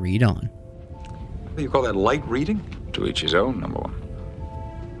and read on. What do you call that, light reading? To each his own, number one.